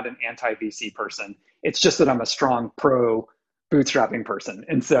clear. I'm not an anti-VC person. It's just that I'm a strong pro bootstrapping person.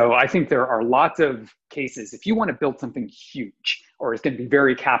 And so I think there are lots of cases, if you want to build something huge, or it's going to be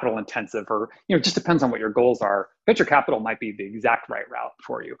very capital intensive, or, it just depends on what your goals are. Venture capital might be the exact right route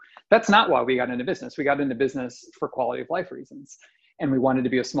for you. That's not why we got into business. We got into business for quality of life reasons, and we wanted to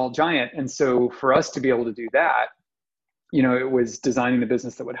be a small giant. And so for us to be able to do that, it was designing the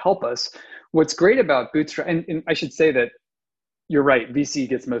business that would help us. What's great about Bootstrap, and I should say that you're right, VC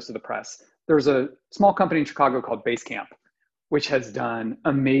gets most of the press. There's a small company in Chicago called Basecamp, which has done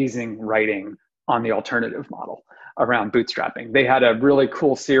amazing writing on the alternative model around bootstrapping. They had a really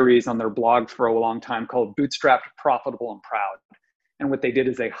cool series on their blog for a long time called Bootstrapped, Profitable, and Proud. And what they did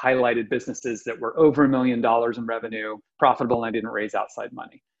is they highlighted businesses that were over $1 million in revenue, profitable, and didn't raise outside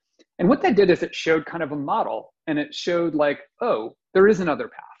money. And what that did is it showed kind of a model, and it showed like, oh, there is another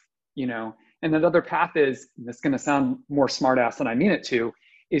path, and that other path is, and this is going to sound more smart ass than I mean it to,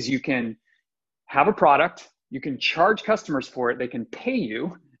 is you can have a product, you can charge customers for it, they can pay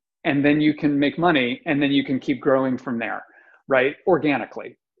you, and then you can make money, and then you can keep growing from there, right?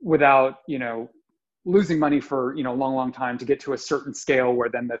 Organically, without, losing money for, long time to get to a certain scale where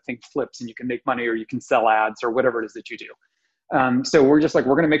then the thing flips and you can make money, or you can sell ads or whatever it is that you do. So we're just like,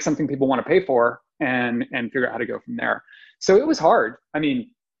 we're going to make something people want to pay for and figure out how to go from there. So it was hard. I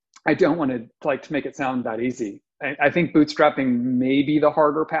mean, I don't want to make it sound that easy. I think bootstrapping may be the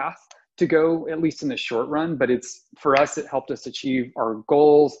harder path to go, at least in the short run, but for us, it helped us achieve our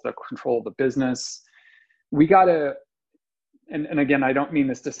goals, the control of the business. We got to, and again, I don't mean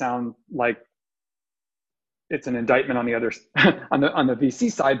this to sound like it's an indictment on the other, on the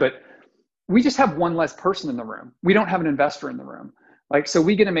VC side, but we just have one less person in the room. We don't have an investor in the room. So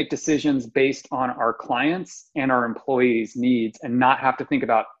we get to make decisions based on our clients and our employees' needs, and not have to think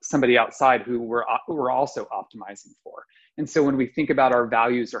about somebody outside who we're also optimizing for. And so when we think about our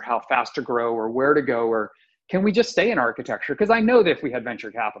values, or how fast to grow, or where to go, or can we just stay in architecture? Because I know that if we had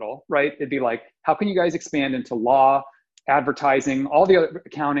venture capital, right, it'd be like, how can you guys expand into law, advertising, all the other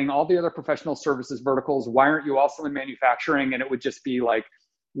accounting, all the other professional services verticals? Why aren't you also in manufacturing? And it would just be like,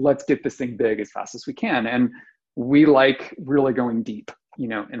 let's get this thing big as fast as we can. And we like really going deep,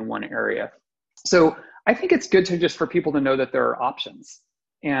 in one area. So I think it's good for people to know that there are options,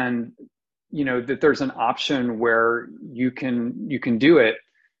 and, that there's an option where you can do it.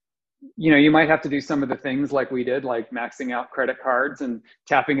 You might have to do some of the things like we did, like maxing out credit cards and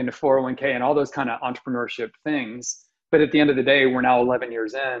tapping into 401k and all those kind of entrepreneurship things. But at the end of the day, we're now 11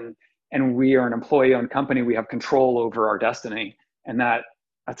 years in, and we are an employee-owned company. We have control over our destiny. And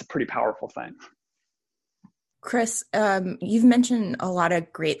that's a pretty powerful thing. Chris, you've mentioned a lot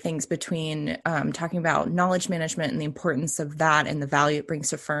of great things between talking about knowledge management and the importance of that and the value it brings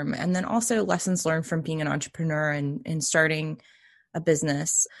to firm, and then also lessons learned from being an entrepreneur and starting a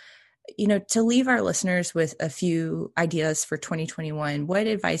business. To leave our listeners with a few ideas for 2021, what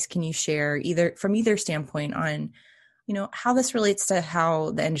advice can you share from either standpoint on, how this relates to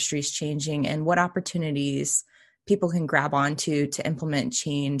how the industry is changing and what opportunities people can grab onto to implement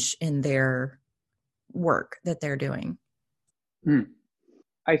change in their work that they're doing?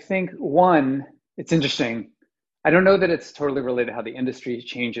 I think one, it's interesting. I don't know that it's totally related to how the industry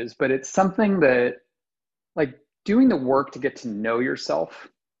changes, but it's something that, like, doing the work to get to know yourself.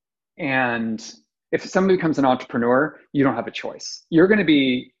 And if somebody becomes an entrepreneur, you don't have a choice. You're going to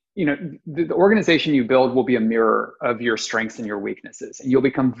be, the organization you build will be a mirror of your strengths and your weaknesses, and you'll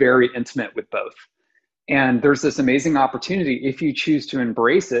become very intimate with both. And there's this amazing opportunity, if you choose to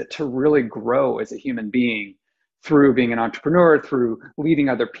embrace it, to really grow as a human being through being an entrepreneur, through leading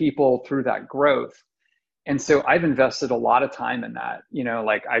other people, through that growth. And so I've invested a lot of time in that.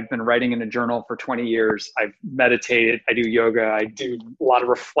 Like I've been writing in a journal for 20 years. I've meditated, I do yoga, I do a lot of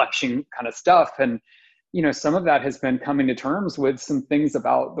reflection kind of stuff. And, some of that has been coming to terms with some things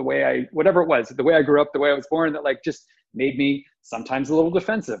about the way whatever it was, the way I grew up, the way I was born, that like just made me sometimes a little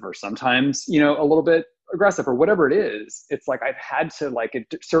defensive or sometimes, a little bit aggressive or whatever it is. It's like I've had to, like, at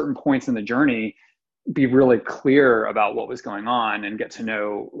certain points in the journey, be really clear about what was going on and get to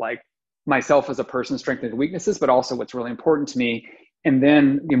know, like, myself as a person, strengths and weaknesses, but also what's really important to me. And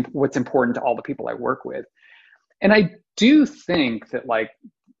then what's important to all the people I work with. And I do think that, like,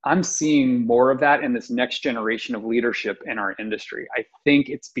 I'm seeing more of that in this next generation of leadership in our industry. I think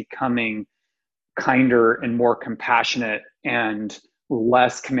it's becoming kinder and more compassionate and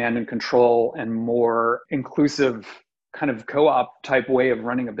less command and control and more inclusive kind of co-op type way of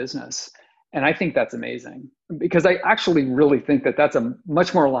running a business. And I think that's amazing, because I actually really think that that's a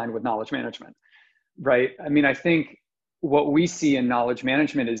much more aligned with knowledge management, right? I mean, I think what we see in knowledge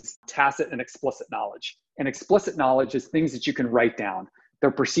management is tacit and explicit knowledge. And explicit knowledge is things that you can write down. They're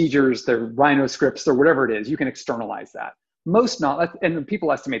procedures, they're Rhino scripts, or whatever it is. You can externalize that. Most knowledge, and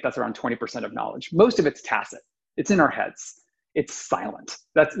people estimate that's around 20% of knowledge. Most of it's tacit. It's in our heads. It's silent.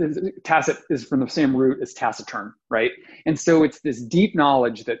 Tacit is from the same root as taciturn, right? And so it's this deep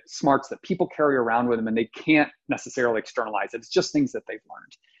knowledge, that smarts that people carry around with them, and they can't necessarily externalize it. It's just things that they've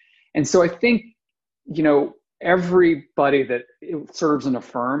learned. And so I think, everybody that serves in a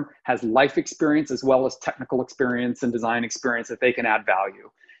firm has life experience as well as technical experience and design experience that they can add value.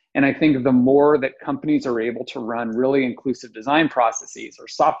 And I think the more that companies are able to run really inclusive design processes or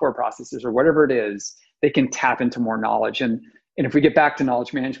software processes or whatever it is, they can tap into more knowledge. And if we get back to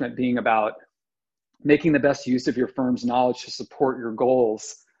knowledge management being about making the best use of your firm's knowledge to support your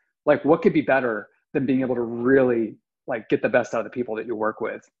goals, like, what could be better than being able to really, like, get the best out of the people that you work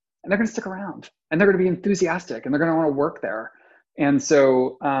with? And they're going to stick around, and they're going to be enthusiastic, and they're going to want to work there. And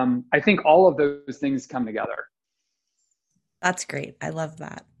so I think all of those things come together. That's great. I love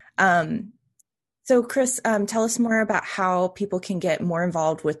that. So Chris, tell us more about how people can get more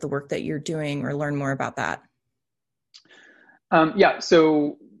involved with the work that you're doing or learn more about that.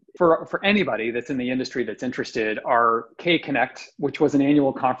 So for anybody that's in the industry that's interested, our K Connect, which was an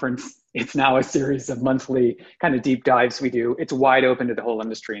annual conference, it's now a series of monthly kind of deep dives we do. It's wide open to the whole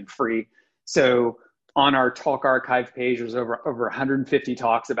industry and free. So on our talk archive page, there's over 150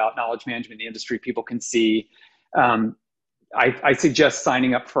 talks about knowledge management in the industry people can see. I suggest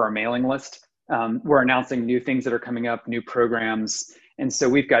signing up for our mailing list. We're announcing new things that are coming up, new programs. And so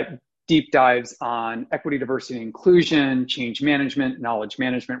we've got deep dives on equity, diversity, and inclusion, change management, knowledge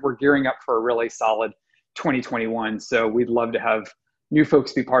management. We're gearing up for a really solid 2021. So we'd love to have new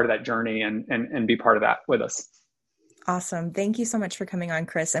folks be part of that journey and be part of that with us. Awesome. Thank you so much for coming on,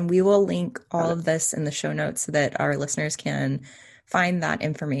 Chris. And we will link all of this in the show notes so that our listeners can find that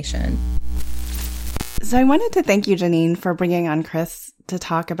information. So I wanted to thank you, Janine, for bringing on Chris to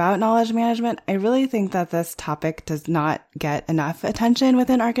talk about knowledge management. I really think that this topic does not get enough attention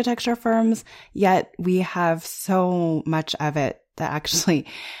within architecture firms, yet we have so much of it that actually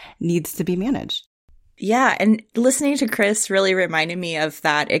needs to be managed. Yeah. And listening to Chris really reminded me of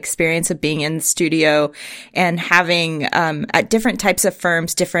that experience of being in the studio and having, at different types of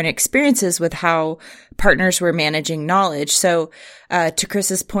firms, different experiences with how partners were managing knowledge. So, to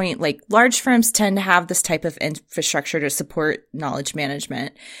Chris's point, like, large firms tend to have this type of infrastructure to support knowledge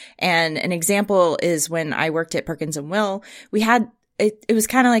management. And an example is when I worked at Perkins & Will, we had it was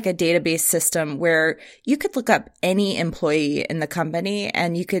kind of like a database system where you could look up any employee in the company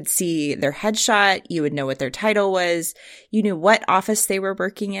and you could see their headshot. You would know what their title was. You knew what office they were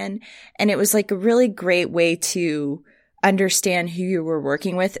working in. And it was like a really great way to understand who you were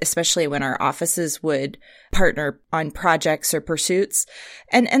working with, especially when our offices would partner on projects or pursuits.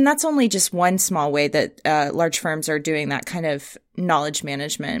 And that's only just one small way that large firms are doing that kind of knowledge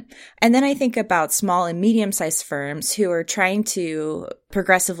management. And then I think about small and medium-sized firms who are trying to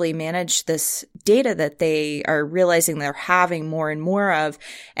progressively manage this data that they are realizing they're having more and more of.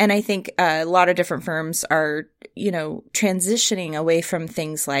 And I think a lot of different firms are, transitioning away from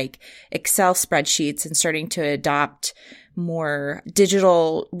things like Excel spreadsheets and starting to adopt more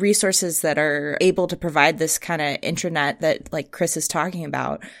digital resources that are able to provide this kind of intranet that, like, Chris is talking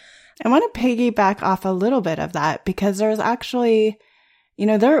about. I want to piggyback off a little bit of that because there's actually,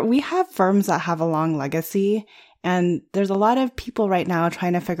 we have firms that have a long legacy, and there's a lot of people right now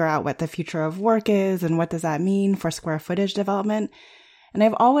trying to figure out what the future of work is and what does that mean for square footage development. And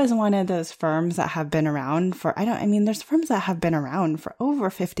I've always wanted those firms that have been around there's firms that have been around for over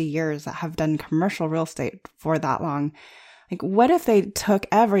 50 years that have done commercial real estate for that long. Like, what if they took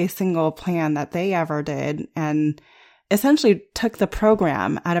every single plan that they ever did and essentially took the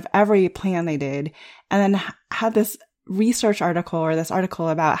program out of every plan they did and then had this research article or this article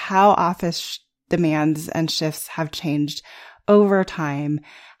about how office demands and shifts have changed over time,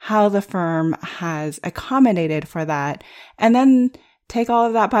 how the firm has accommodated for that, and then take all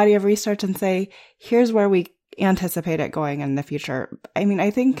of that body of research and say, here's where we anticipate it going in the future. I mean,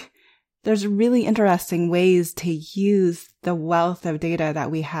 I think there's really interesting ways to use the wealth of data that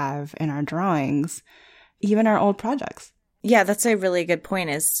we have in our drawings, even our old projects. Yeah, that's a really good point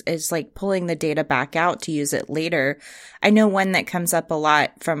is like pulling the data back out to use it later. I know one that comes up a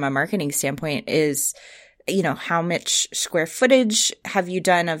lot from a marketing standpoint is, you know, how much square footage have you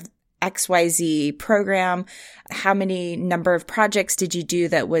done of XYZ program? How many number of projects did you do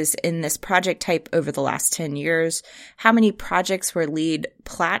that was in this project type over the last 10 years? How many projects were LEED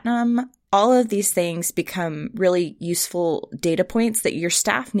Platinum? All of these things become really useful data points that your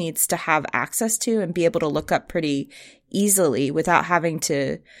staff needs to have access to and be able to look up pretty easily without having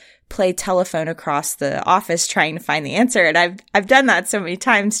to play telephone across the office trying to find the answer. And I've done that so many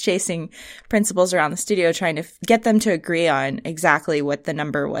times, chasing principals around the studio, trying to get them to agree on exactly what the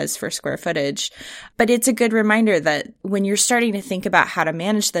number was for square footage. But it's a good reminder that when you're starting to think about how to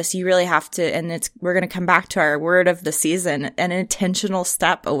manage this, you really have to, and we're going to come back to our word of the season, an intentional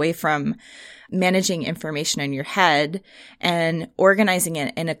step away from managing information in your head and organizing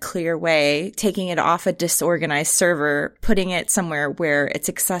it in a clear way, taking it off a disorganized server, putting it somewhere where it's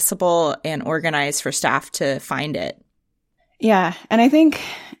accessible and organized for staff to find it. Yeah. And I think,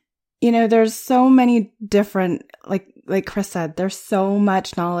 you know, there's so many different, like Chris said, there's so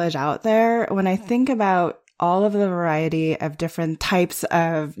much knowledge out there. When I think about all of the variety of different types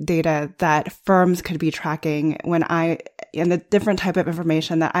of data that firms could be tracking and the different type of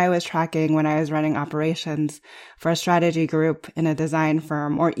information that I was tracking when I was running operations for a strategy group in a design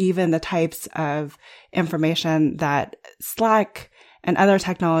firm, or even the types of information that Slack and other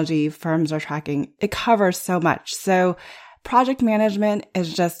technology firms are tracking, it covers so much. So project management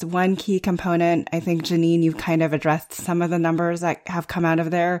is just one key component. I think, Janine, you've kind of addressed some of the numbers that have come out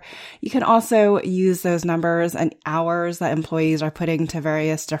of there. You can also use those numbers and hours that employees are putting to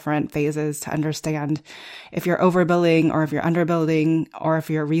various different phases to understand if you're overbilling or if you're underbilling or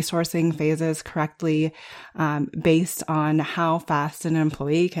if you're resourcing phases correctly, based on how fast an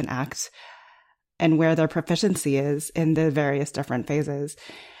employee can act and where their proficiency is in the various different phases.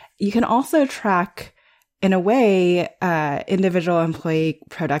 You can also track, in a way, individual employee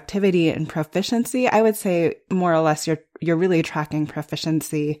productivity and proficiency. I would say more or less you're really tracking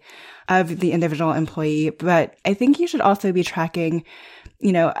proficiency of the individual employee, but I think you should also be tracking,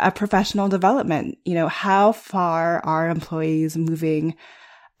 you know, a professional development. You know, how far are employees moving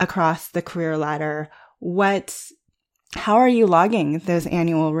across the career ladder? How are you logging those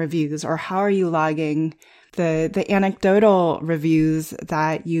annual reviews, or how are you logging the anecdotal reviews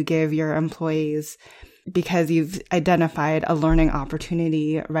that you give your employees because you've identified a learning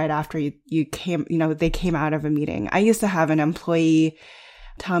opportunity right after they came out of a meeting? I used to have an employee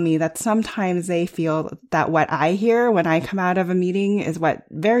tell me that sometimes they feel that what I hear when I come out of a meeting is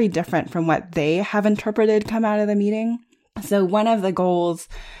very different from what they have interpreted come out of the meeting. So one of the goals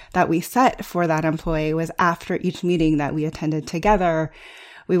that we set for that employee was, after each meeting that we attended together,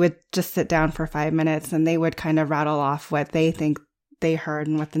 we would just sit down for 5 minutes and they would kind of rattle off what they think they heard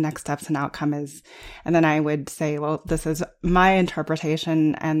and what the next steps and outcome is. And then I would say, well, this is my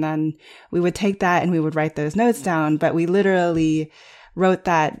interpretation. And then we would take that and we would write those notes down. But we literally wrote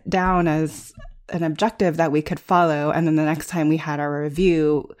that down as an objective that we could follow. And then the next time we had our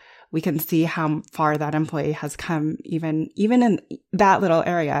review, we can see how far that employee has come, even in that little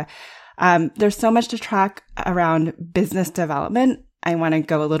area. There's so much to track around business development. I want to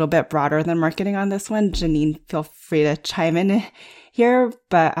go a little bit broader than marketing on this one. Janine, feel free to chime in here.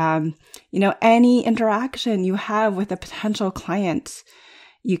 But, any interaction you have with a potential client,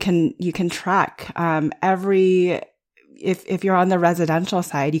 you can track, if you're on the residential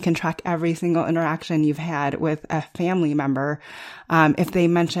side, you can track every single interaction you've had with a family member. If they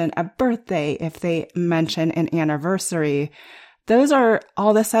mention a birthday, if they mention an anniversary, those are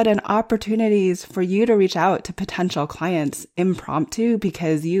all of a sudden opportunities for you to reach out to potential clients impromptu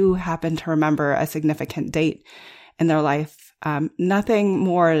because you happen to remember a significant date in their life. Nothing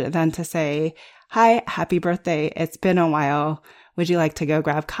more than to say, hi, happy birthday. It's been a while. Would you like to go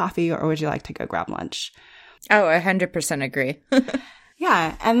grab coffee, or would you like to go grab lunch? Oh, 100% agree.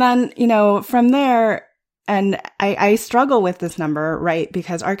 Yeah. And then, from there, And I struggle with this number, right?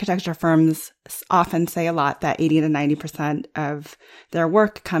 Because architecture firms often say a lot that 80 to 90% of their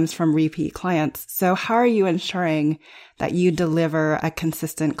work comes from repeat clients. So how are you ensuring that you deliver a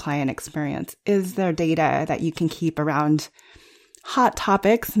consistent client experience? Is there data that you can keep around hot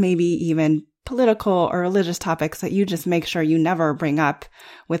topics, maybe even political or religious topics that you just make sure you never bring up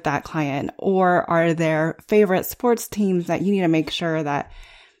with that client? Or are there favorite sports teams that you need to make sure that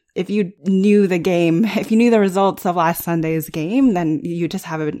if you knew the game, if you knew the results of last Sunday's game, then you just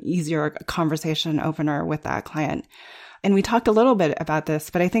have an easier conversation opener with that client. And we talked a little bit about this,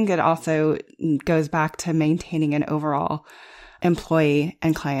 but I think it also goes back to maintaining an overall employee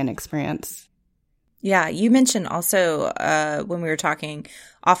and client experience. Yeah, you mentioned also when we were talking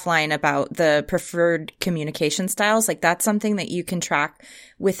offline about the preferred communication styles, like that's something that you can track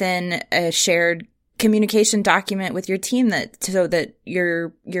within a shared communication document with your team, that so that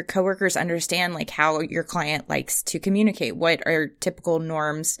your coworkers understand like how your client likes to communicate. What are typical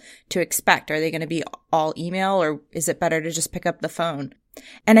norms to expect? Are they going to be all email, or is it better to just pick up the phone?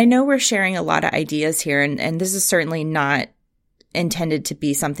 And I know we're sharing a lot of ideas here, and this is certainly not intended to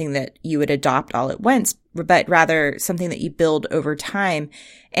be something that you would adopt all at once, but rather something that you build over time.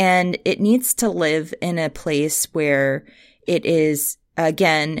 And it needs to live in a place where it is,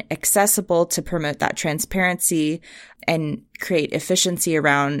 again, accessible to promote that transparency and create efficiency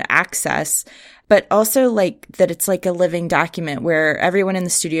around access, but also like that it's like a living document where everyone in the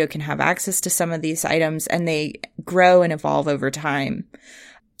studio can have access to some of these items and they grow and evolve over time.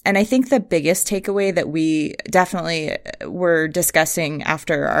 And I think the biggest takeaway that we definitely were discussing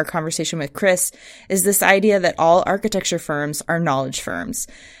after our conversation with Chris is this idea that all architecture firms are knowledge firms.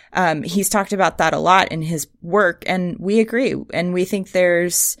 He's talked about that a lot in his work, and we agree. And we think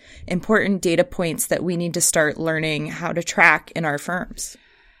there's important data points that we need to start learning how to track in our firms.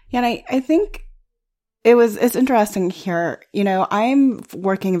 Yeah, and I think it's interesting here. You know, I'm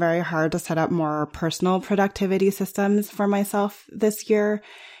working very hard to set up more personal productivity systems for myself this year.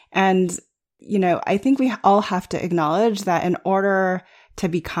 And, you know, I think we all have to acknowledge that in order to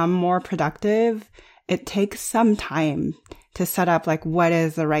become more productive, it takes some time to set up like what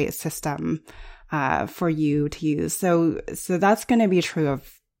is the right system for you to use. So that's going to be true of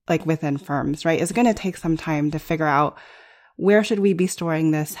like within firms, right? It's going to take some time to figure out where should we be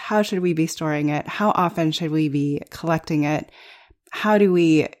storing this? How should we be storing it? How often should we be collecting it? How do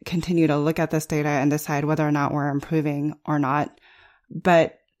we continue to look at this data and decide whether or not we're improving or not?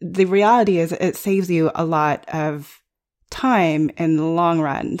 But the reality is it saves you a lot of time in the long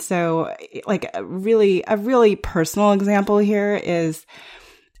run. So like a really personal example here is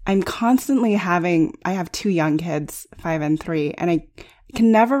I'm constantly I have 2 young kids, 5 and 3, and I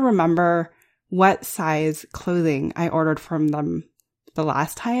can never remember what size clothing I ordered from them the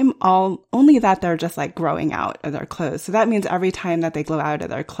last time, only that they're just like growing out of their clothes. So that means every time that they grow out of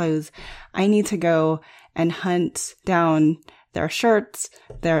their clothes, I need to go and hunt down their shirts,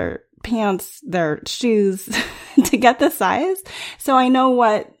 their pants, their shoes to get the size. So I know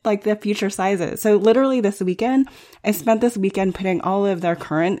what like the future size is. So literally this weekend, I spent this weekend putting all of their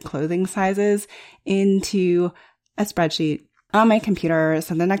current clothing sizes into a spreadsheet on my computer.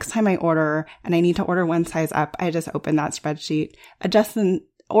 So the next time I order and I need to order one size up, I just open that spreadsheet, adjust and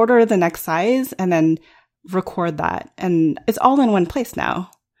order the next size, and then record that. And it's all in one place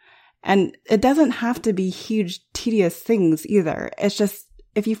now. And it doesn't have to be huge, tedious things either. It's just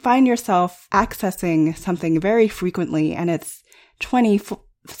if you find yourself accessing something very frequently and it's 20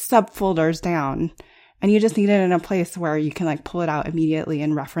 subfolders down and you just need it in a place where you can like pull it out immediately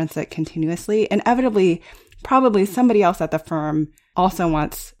and reference it continuously, inevitably, probably somebody else at the firm also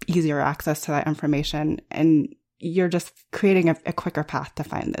wants easier access to that information, and you're just creating a quicker path to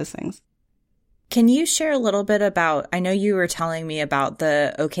find those things. Can you share a little bit about, I know you were telling me about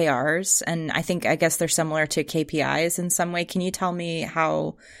the OKRs, and I guess they're similar to KPIs in some way. Can you tell me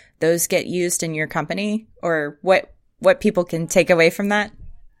how those get used in your company, or what people can take away from that?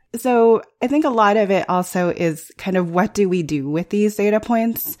 So I think a lot of it also is kind of what do we do with these data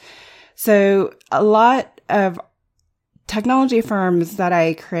points? So a lot of technology firms that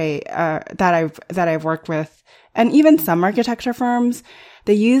I create, that I've worked with, and even some architecture firms,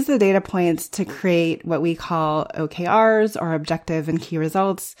 they use the data points to create what we call OKRs, or objective and key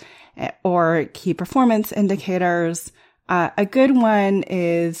results, or key performance indicators. A good one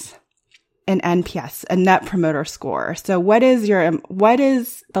is an NPS, a net promoter score. So what is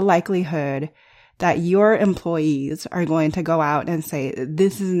the likelihood that your employees are going to go out and say,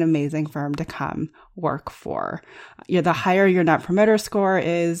 this is an amazing firm to come work for? The higher your net promoter score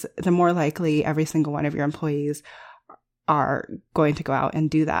is, the more likely every single one of your employees are going to go out and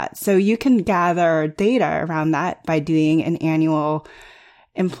do that. So you can gather data around that by doing an annual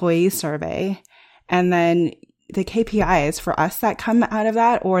employee survey. And then the KPIs for us that come out of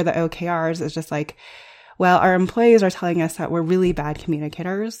that, or the OKRs, is just like, well, our employees are telling us that we're really bad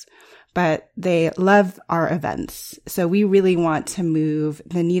communicators, but they love our events. So we really want to move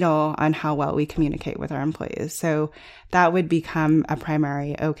the needle on how well we communicate with our employees. So that would become a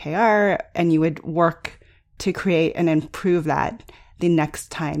primary OKR, and you would work to create and improve that the next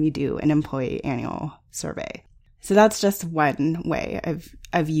time you do an employee annual survey. So that's just one way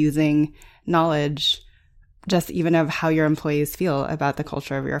of using knowledge, just even of how your employees feel about the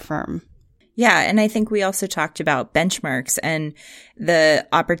culture of your firm. Yeah. And I think we also talked about benchmarks and the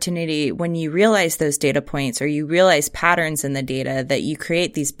opportunity when you realize those data points or you realize patterns in the data, that you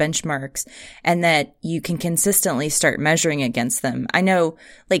create these benchmarks and that you can consistently start measuring against them. I know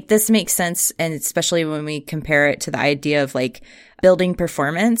like this makes sense. And especially when we compare it to the idea of like building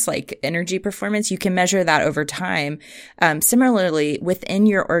performance, like energy performance, you can measure that over time. Similarly, within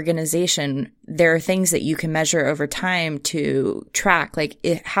your organization, there are things that you can measure over time to track, like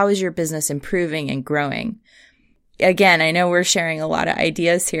how is your business improving and growing? Again, I know we're sharing a lot of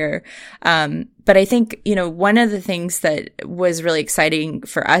ideas here. But I think, one of the things that was really exciting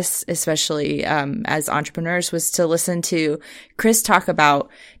for us, especially as entrepreneurs, was to listen to Chris talk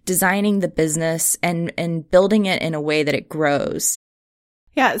about designing the business and building it in a way that it grows.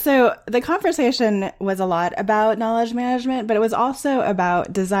 Yeah, so the conversation was a lot about knowledge management, but it was also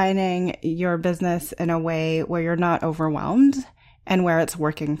about designing your business in a way where you're not overwhelmed and where it's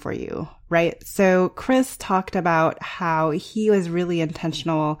working for you, right? So Chris talked about how he was really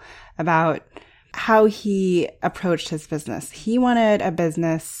intentional about how he approached his business. He wanted a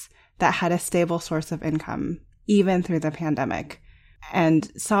business that had a stable source of income, even through the pandemic.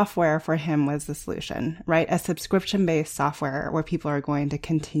 And software for him was the solution, right? A subscription-based software where people are going to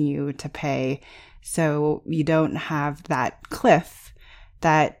continue to pay. So you don't have that cliff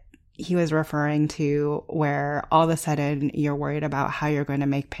that he was referring to where all of a sudden you're worried about how you're going to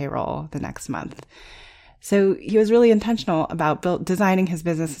make payroll the next month. So he was really intentional about designing his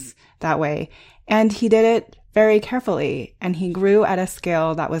business that way. And he did it very carefully, and he grew at a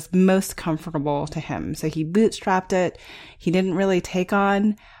scale that was most comfortable to him. So he bootstrapped it. He didn't really take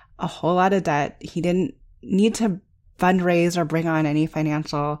on a whole lot of debt. He didn't need to fundraise or bring on any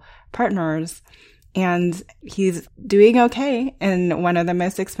financial partners. And he's doing okay in one of the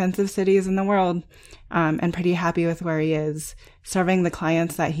most expensive cities in the world, and pretty happy with where he is, serving the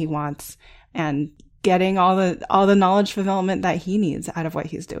clients that he wants and getting all the knowledge fulfillment that he needs out of what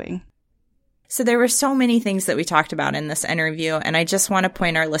he's doing. So there were so many things that we talked about in this interview, and I just want to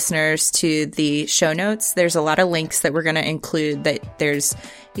point our listeners to the show notes. There's a lot of links that we're going to include, that there's,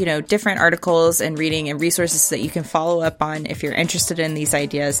 different articles and reading and resources that you can follow up on if you're interested in these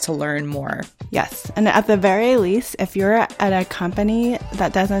ideas to learn more. Yes. And at the very least, if you're at a company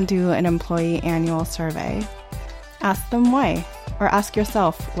that doesn't do an employee annual survey, ask them why, or ask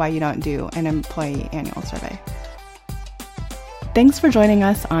yourself why you don't do an employee annual survey. Thanks for joining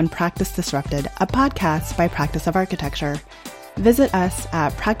us on Practice Disrupted, a podcast by Practice of Architecture. Visit us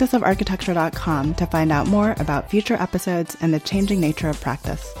at practiceofarchitecture.com to find out more about future episodes and the changing nature of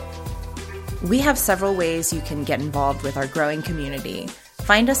practice. We have several ways you can get involved with our growing community.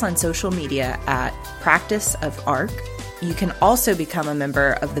 Find us on social media at Practice of Arc. You can also become a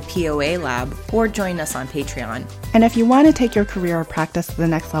member of the POA Lab or join us on Patreon. And if you want to take your career or practice to the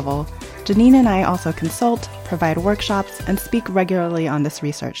next level, Janine and I also consult, provide workshops, and speak regularly on this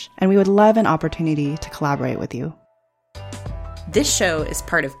research, and we would love an opportunity to collaborate with you. This show is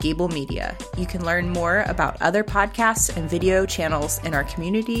part of Gable Media. You can learn more about other podcasts and video channels in our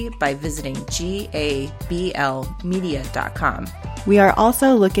community by visiting gablmedia.com. We are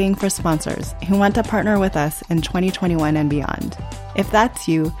also looking for sponsors who want to partner with us in 2021 and beyond. If that's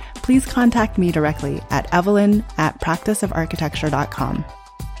you, please contact me directly at evelyn@practiceofarchitecture.com.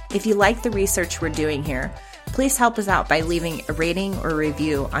 If you like the research we're doing here, please help us out by leaving a rating or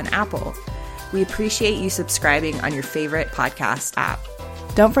review on Apple. We appreciate you subscribing on your favorite podcast app.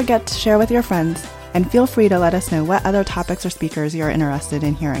 Don't forget to share with your friends, and feel free to let us know what other topics or speakers you're interested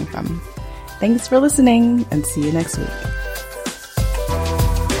in hearing from. Thanks for listening, and see you next week.